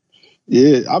on.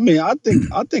 Yeah, I mean, I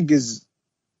think it's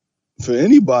for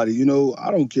anybody. I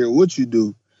don't care what you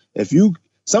do.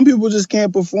 Some people just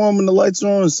can't perform when the lights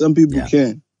are on. Some people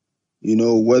can.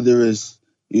 Whether it's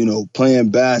playing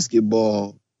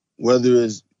basketball, whether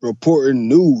it's reporting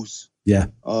news. Yeah.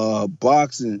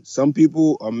 Boxing. Some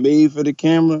people are made for the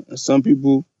camera and some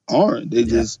people aren't. They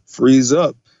just freeze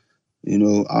up.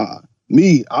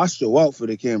 I show out for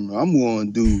the camera. I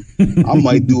might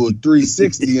do a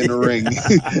 360 in the ring.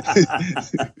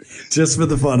 Just for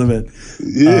the fun of it.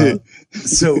 Yeah.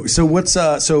 So what's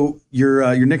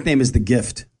your nickname is The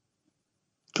Gift.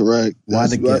 Correct. Why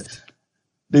The Gift?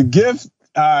 The Gift,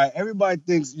 everybody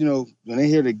thinks, when they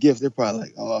hear The Gift, they're probably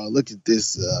like, oh, look at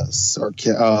this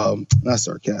not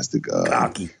sarcastic,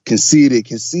 cocky,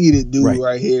 conceited dude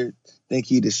right here. Think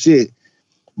he the shit.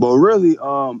 But really,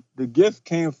 The Gift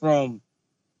came from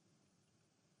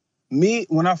me.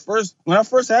 When I first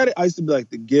had it, I used to be like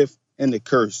the gift and the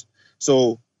curse.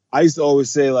 So I used to always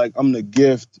say, like, I'm the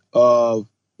gift of,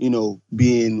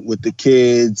 being with the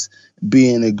kids,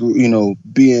 being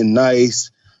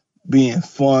nice, being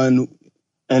fun.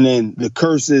 And then the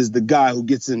curse is the guy who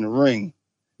gets in the ring,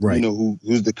 right?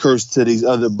 Who's the curse to these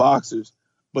other boxers.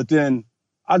 But then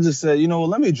I just said,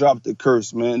 let me drop the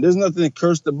curse, man. There's nothing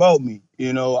cursed about me.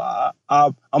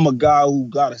 I'm a guy who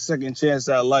got a second chance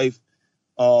at life.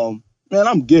 Man,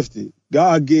 I'm gifted.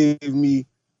 God gave me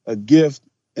a gift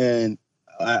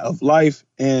of life,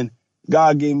 and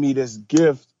God gave me this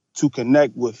gift to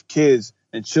connect with kids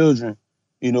and children,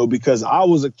 because I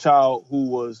was a child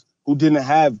who didn't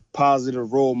have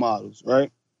positive role models,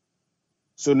 right?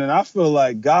 So then I feel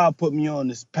like God put me on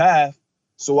this path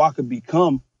so I could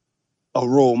become a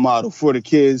role model for the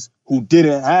kids who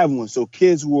didn't have one. So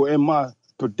kids who were in my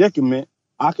predicament,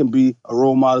 I can be a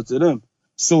role model to them.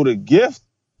 So the gift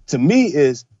to me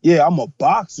is, yeah, I'm a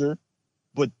boxer,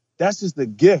 but that's just the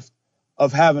gift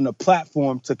of having a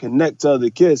platform to connect to other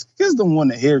kids. Kids don't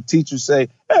want to hear teachers say,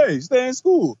 hey, stay in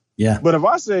school. Yeah. But if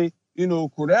I say,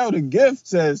 Cordell, the gift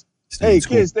says, hey,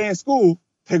 kids, stay in school,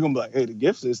 they're going to be like, hey, the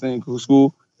gift says stay in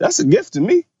school. That's a gift to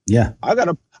me. Yeah. I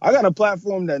got a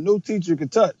platform that no teacher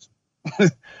could touch.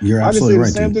 You're absolutely right, I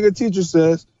can say the same thing a teacher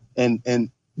says, and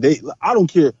I don't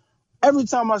care. Every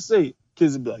time I say it,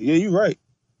 kids will be like, yeah, you're right.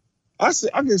 I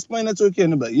can explain that to a kid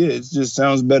and be like, yeah, it just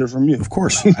sounds better from you. Of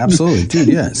course. Absolutely. Dude,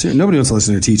 yeah. Seriously, nobody wants to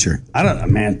listen to their teacher. I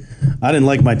didn't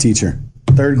like my teacher.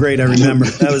 3rd grade, I remember.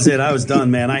 That was it. I was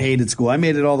done, man. I hated school. I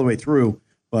made it all the way through,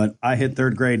 but I hit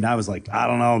 3rd grade and I was like, I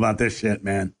don't know about this shit,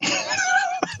 man.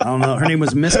 I don't know. Her name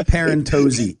was Miss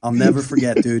Parentozzi. I'll never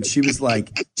forget, dude. She was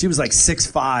like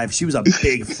 6'5". She was a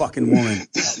big fucking woman.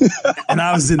 And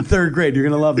I was in 3rd grade. You're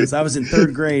going to love this. I was in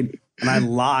 3rd grade and I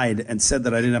lied and said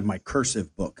that I didn't have my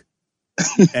cursive book.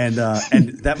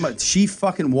 And she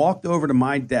fucking walked over to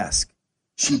my desk.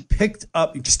 She picked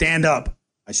up, stand up.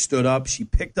 I stood up. She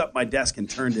picked up my desk and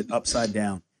turned it upside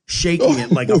down, shaking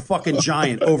it like a fucking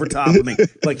giant over top of me.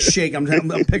 Like shake. I'm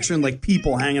picturing like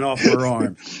people hanging off her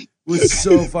arm. It was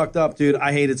so fucked up, dude.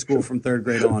 I hated school from 3rd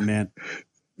grade on, man.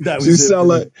 She sound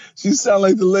like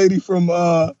the lady from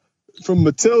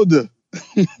Matilda.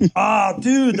 Oh,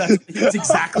 dude, that's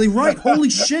exactly right. Holy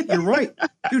shit, you're right,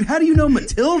 dude. How do you know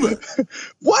Matilda?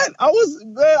 What? I was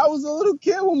a little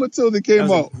kid when Matilda came out.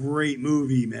 That was a great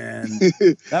movie, man.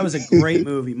 That was a great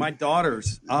movie. My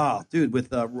daughter's, dude,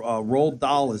 with Roald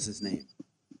Dahl is his name.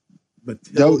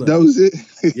 Matilda. That was it.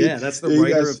 Yeah, that's the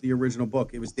writer of the original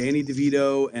book. It was Danny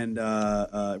DeVito and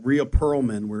Rhea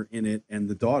Perlman were in it, and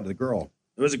the girl.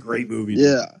 It was a great movie.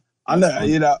 Yeah. I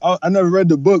never read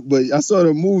the book, but I saw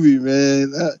the movie,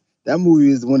 man. That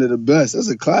movie is one of the best. That's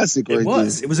a classic right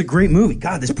there. It was a great movie.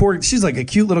 God, she's like a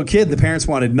cute little kid. The parents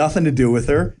wanted nothing to do with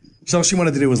her. So all she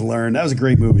wanted to do was learn. That was a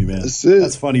great movie, man.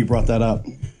 That's funny you brought that up.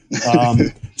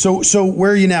 So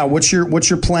where are you now? What's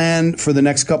your plan for the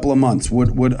next couple of months?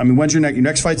 When's your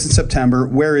next fight's in September?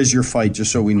 Where is your fight,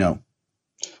 just so we know?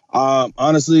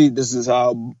 Honestly, this is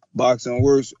how boxing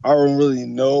works. I don't really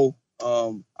know.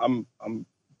 I'm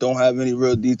don't have any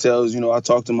real details. I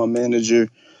talked to my manager.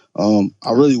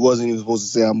 I really wasn't even supposed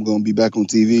to say I'm going to be back on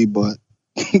TV, but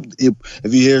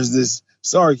if he hears this,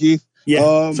 sorry, Keith.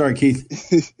 Yeah, sorry,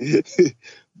 Keith.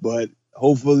 But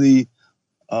hopefully,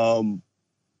 I'm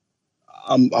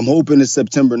hoping it's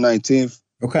September 19th.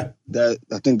 Okay. I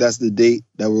think that's the date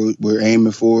that we're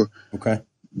aiming for. Okay.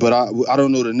 But I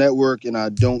don't know the network, and I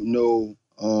don't know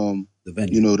the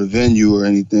venue. The venue or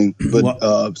anything.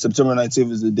 But September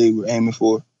 19th is the date we're aiming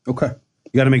for. Okay.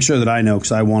 You got to make sure that I know,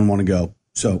 because I want to go.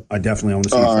 So I definitely want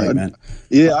to see you fight, man.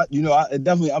 Yeah, I'm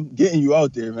getting you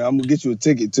out there, man. I'm gonna get you a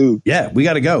ticket too. Yeah, we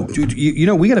got to go, dude.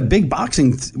 We got a big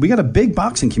boxing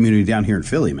community down here in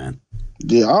Philly, man.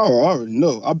 Yeah, I already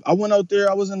know. I went out there.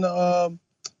 I was in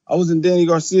Danny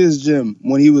Garcia's gym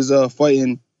when he was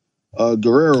fighting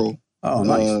Guerrero. Oh,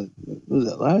 nice. Was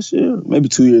that last year? Maybe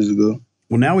 2 years ago.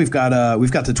 Well, now we've got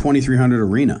the 2300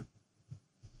 arena.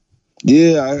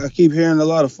 Yeah, I keep hearing a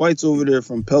lot of fights over there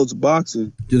from Peltz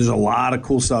Boxing. Dude, there's a lot of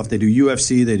cool stuff. They do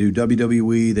UFC, they do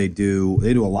WWE, they do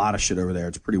a lot of shit over there.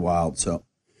 It's pretty wild. So,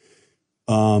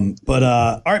 all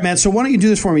right, man. So why don't you do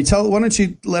this for me? Why don't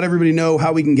you let everybody know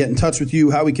how we can get in touch with you,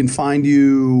 how we can find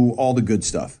you, all the good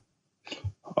stuff.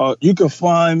 You can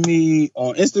find me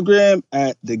on Instagram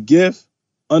at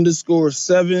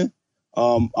 @thegif_7.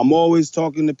 I'm always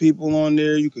talking to people on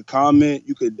there. You could comment.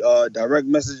 You could direct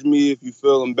message me if you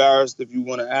feel embarrassed, if you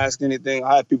want to ask anything.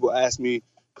 I have people ask me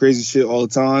crazy shit all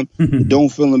the time. Don't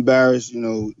feel embarrassed.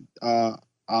 I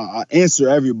answer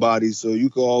everybody, so you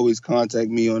can always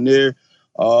contact me on there.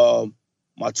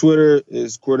 My Twitter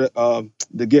is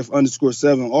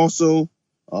thegif_7 also.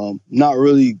 Not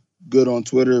really good on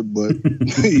Twitter, but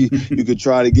you could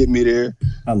try to get me there.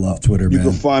 I love Twitter, man. You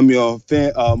can find me on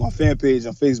my fan page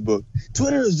on Facebook.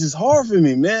 Twitter is just hard for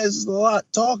me, man. It's just a lot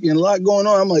talking, a lot going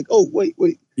on. I'm like, oh, wait.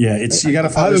 Yeah, you got to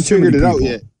find. I haven't figured it out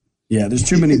yet. Yeah, there's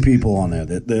too many people on there.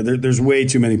 There's way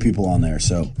too many people on there.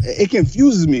 So it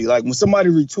confuses me. Like when somebody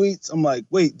retweets, I'm like,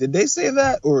 wait, did they say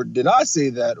that, or did I say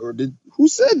that, or who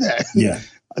said that? Yeah,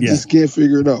 I just can't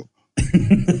figure it out.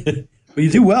 But you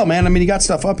do well, man. I mean, you got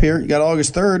stuff up here. You got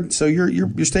August 3rd, so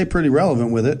you stay pretty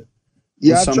relevant with it.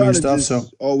 Yeah, with I try to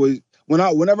always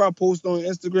whenever I post on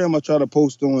Instagram, I try to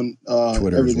post on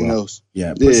Twitter everything as well. else.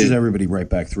 Yeah, it pushes everybody right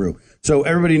back through. So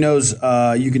everybody knows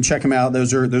you can check them out.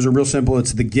 Those are real simple.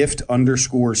 It's the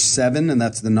gift_7, and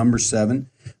that's the number 7.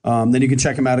 Then you can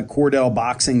check them out at Cordell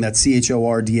Boxing. That's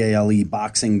CHORDALE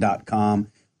boxing.com.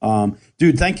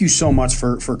 Dude, thank you so much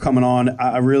for coming on.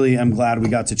 I really am glad we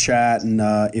got to chat. And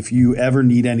if you ever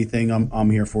need anything, I'm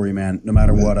here for you, man. No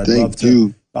matter what, I'd love to.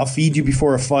 You. I'll feed you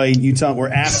before a fight. You tell or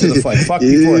after the fight. Fuck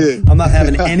before. I'm not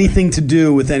having anything to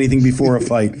do with anything before a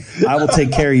fight. I will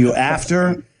take care of you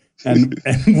after, and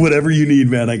whatever you need,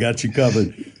 man. I got you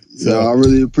covered. So I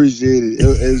really appreciate it. It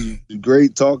was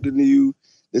great talking to you.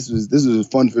 This was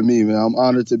fun for me, man. I'm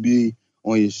honored to be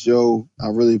on your show. I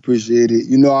really appreciate it.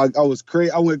 You know, I was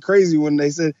crazy. I went crazy when they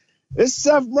said it's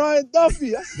Chef Brian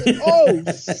Duffy. I said, "Oh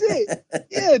shit,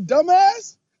 yeah,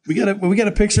 dumbass." We got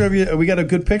a picture of you. We got a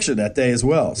good picture that day as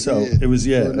well. So it was.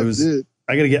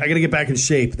 I gotta get back in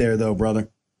shape there, though, brother.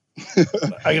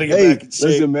 I gotta get back in shape.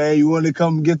 Listen, man, you want to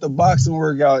come get the boxing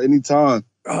workout anytime?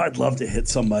 Oh, I'd love to hit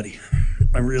somebody.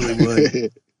 I really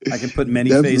would. I can put many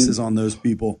faces on those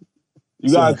people.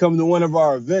 You gotta come to one of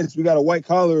our events. We got a white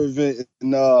collar event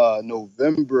in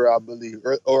November, I believe,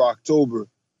 or October.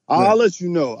 I'll let you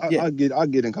know. I'll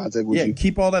get in contact with you. Yeah,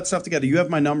 keep all that stuff together. You have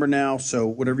my number now, so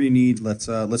whatever you need, let's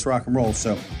rock and roll.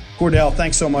 So, Cordell,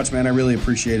 thanks so much, man. I really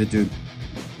appreciate it, dude.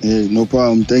 Hey, no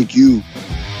problem. Thank you.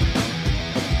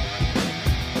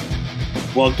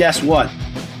 Well, guess what?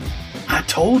 I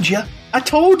told you. I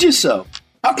told you so.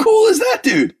 How cool is that,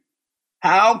 dude?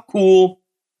 How cool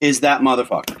is that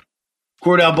motherfucker?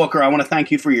 Cordell Booker, I want to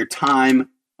thank you for your time.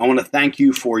 I want to thank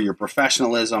you for your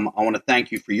professionalism. I want to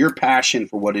thank you for your passion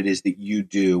for what it is that you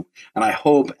do. And I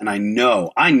hope, and I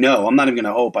know, I'm not even going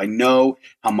to hope, I know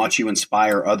how much you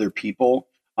inspire other people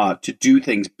to do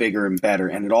things bigger and better.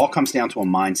 And it all comes down to a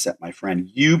mindset, my friend.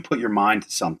 You put your mind to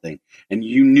something and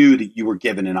you knew that you were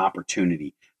given an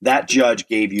opportunity. That judge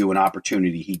gave you an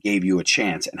opportunity. He gave you a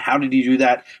chance. And how did he do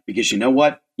that? Because you know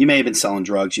what? You may have been selling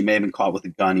drugs. You may have been caught with a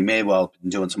gun. You may have been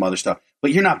doing some other stuff.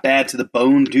 But you're not bad to the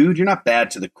bone, dude. You're not bad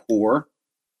to the core.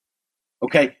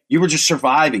 Okay? You were just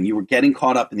surviving. You were getting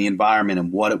caught up in the environment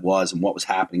and what it was and what was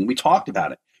happening. And we talked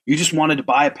about it. You just wanted to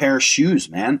buy a pair of shoes,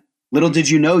 man. Little did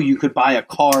you know you could buy a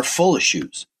car full of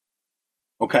shoes.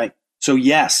 Okay? So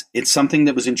yes, it's something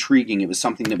that was intriguing. It was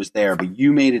something that was there, but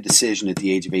you made a decision at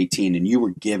the age of 18 and you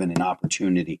were given an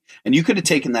opportunity. And you could have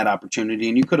taken that opportunity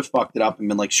and you could have fucked it up and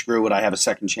been like, screw it, I have a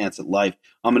second chance at life.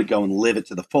 I'm going to go and live it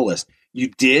to the fullest. You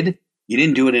did. You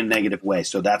didn't do it in a negative way.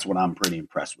 So that's what I'm pretty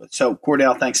impressed with. So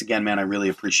Cordell, thanks again, man. I really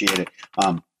appreciate it.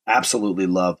 Absolutely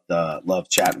loved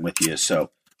chatting with you.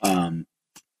 So,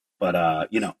 I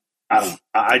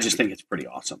just think it's pretty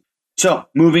awesome. So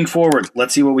moving forward,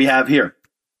 let's see what we have here.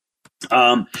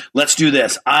 Let's do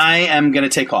this. I am going to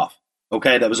take off.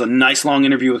 Okay. That was a nice long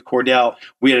interview with Cordell.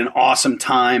 We had an awesome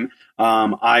time.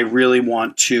 I really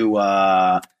want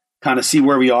to, kind of see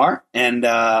where we are. And,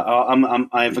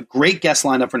 I have a great guest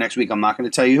lined up for next week. I'm not going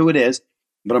to tell you who it is,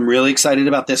 but I'm really excited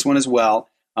about this one as well.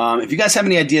 If you guys have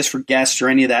any ideas for guests or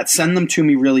any of that, send them to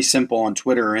me really simple on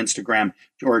Twitter or Instagram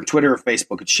or Twitter or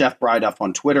Facebook. It's Chef Brian Duff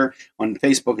on Twitter. On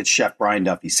Facebook, it's Chef Brian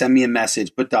Duffy. Send me a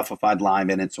message, put Duffified Live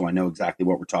in it so I know exactly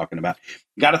what we're talking about.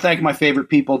 Got to thank my favorite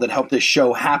people that helped this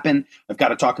show happen. I've got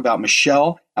to talk about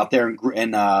Michelle out there in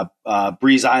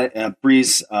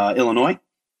Breeze, Illinois.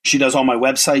 She does all my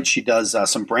websites. She does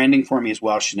some branding for me as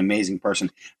well. She's an amazing person.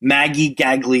 Maggie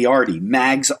Gagliardi,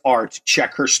 Mag's Art.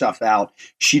 Check her stuff out.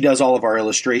 She does all of our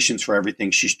illustrations for everything.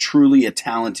 She's truly a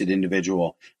talented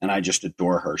individual, and I just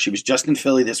adore her. She was just in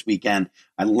Philly this weekend.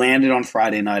 I landed on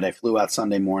Friday night. I flew out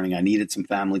Sunday morning. I needed some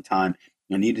family time.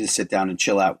 I needed to sit down and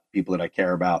chill out with people that I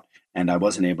care about, and I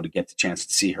wasn't able to get the chance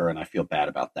to see her, and I feel bad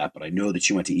about that. But I know that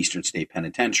she went to Eastern State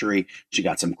Penitentiary. She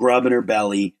got some grub in her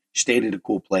belly. Stayed at a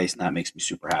cool place, and that makes me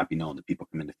super happy knowing that people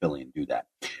come into Philly and do that.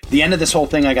 At the end of this whole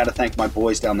thing, I got to thank my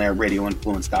boys down there at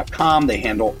RadioInfluence.com. They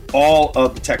handle all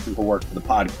of the technical work for the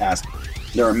podcast.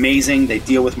 They're amazing. They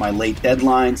deal with my late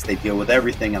deadlines. They deal with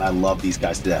everything, and I love these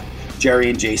guys to death. Jerry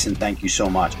and Jason, thank you so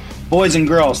much. Boys and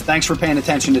girls, thanks for paying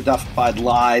attention to Duffified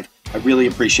Live. I really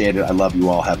appreciate it. I love you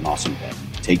all. Have an awesome day.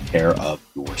 Take care of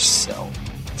yourselves.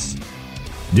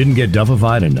 Didn't get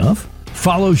Duffified enough?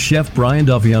 Follow Chef Brian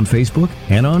Duffy on Facebook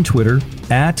and on Twitter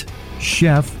at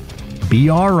Chef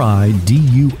BRIDUFF.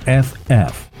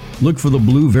 Look for the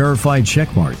blue verified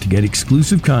checkmark to get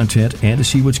exclusive content and to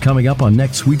see what's coming up on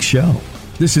next week's show.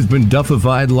 This has been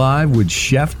Duffified Live with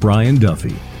Chef Brian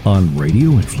Duffy on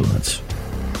Radio Influence.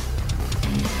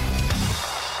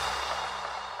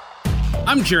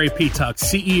 I'm Jerry Petuck,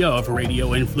 CEO of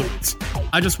Radio Influence.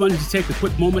 I just wanted to take a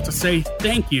quick moment to say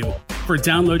thank you for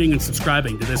downloading and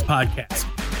subscribing to this podcast.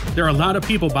 There are a lot of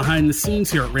people behind the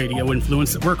scenes here at Radio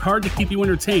Influence that work hard to keep you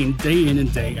entertained day in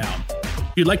and day out.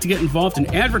 If you'd like to get involved and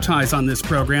advertise on this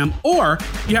program, or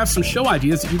you have some show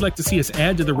ideas that you'd like to see us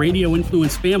add to the Radio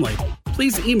Influence family,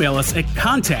 please email us at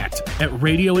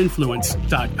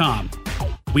contact@radioinfluence.com.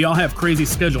 We all have crazy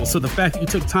schedules, so the fact that you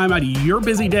took time out of your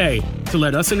busy day to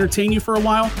let us entertain you for a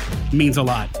while means a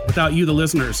lot. Without you, the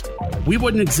listeners, we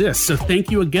wouldn't exist, so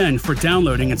thank you again for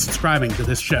downloading and subscribing to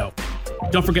this show.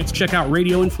 Don't forget to check out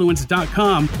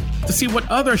radioinfluence.com to see what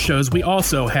other shows we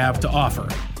also have to offer.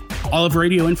 All of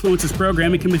Radio Influence's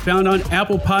programming can be found on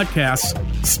Apple Podcasts,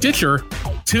 Stitcher,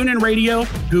 TuneIn Radio,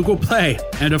 Google Play,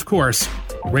 and of course,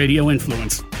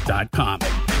 radioinfluence.com.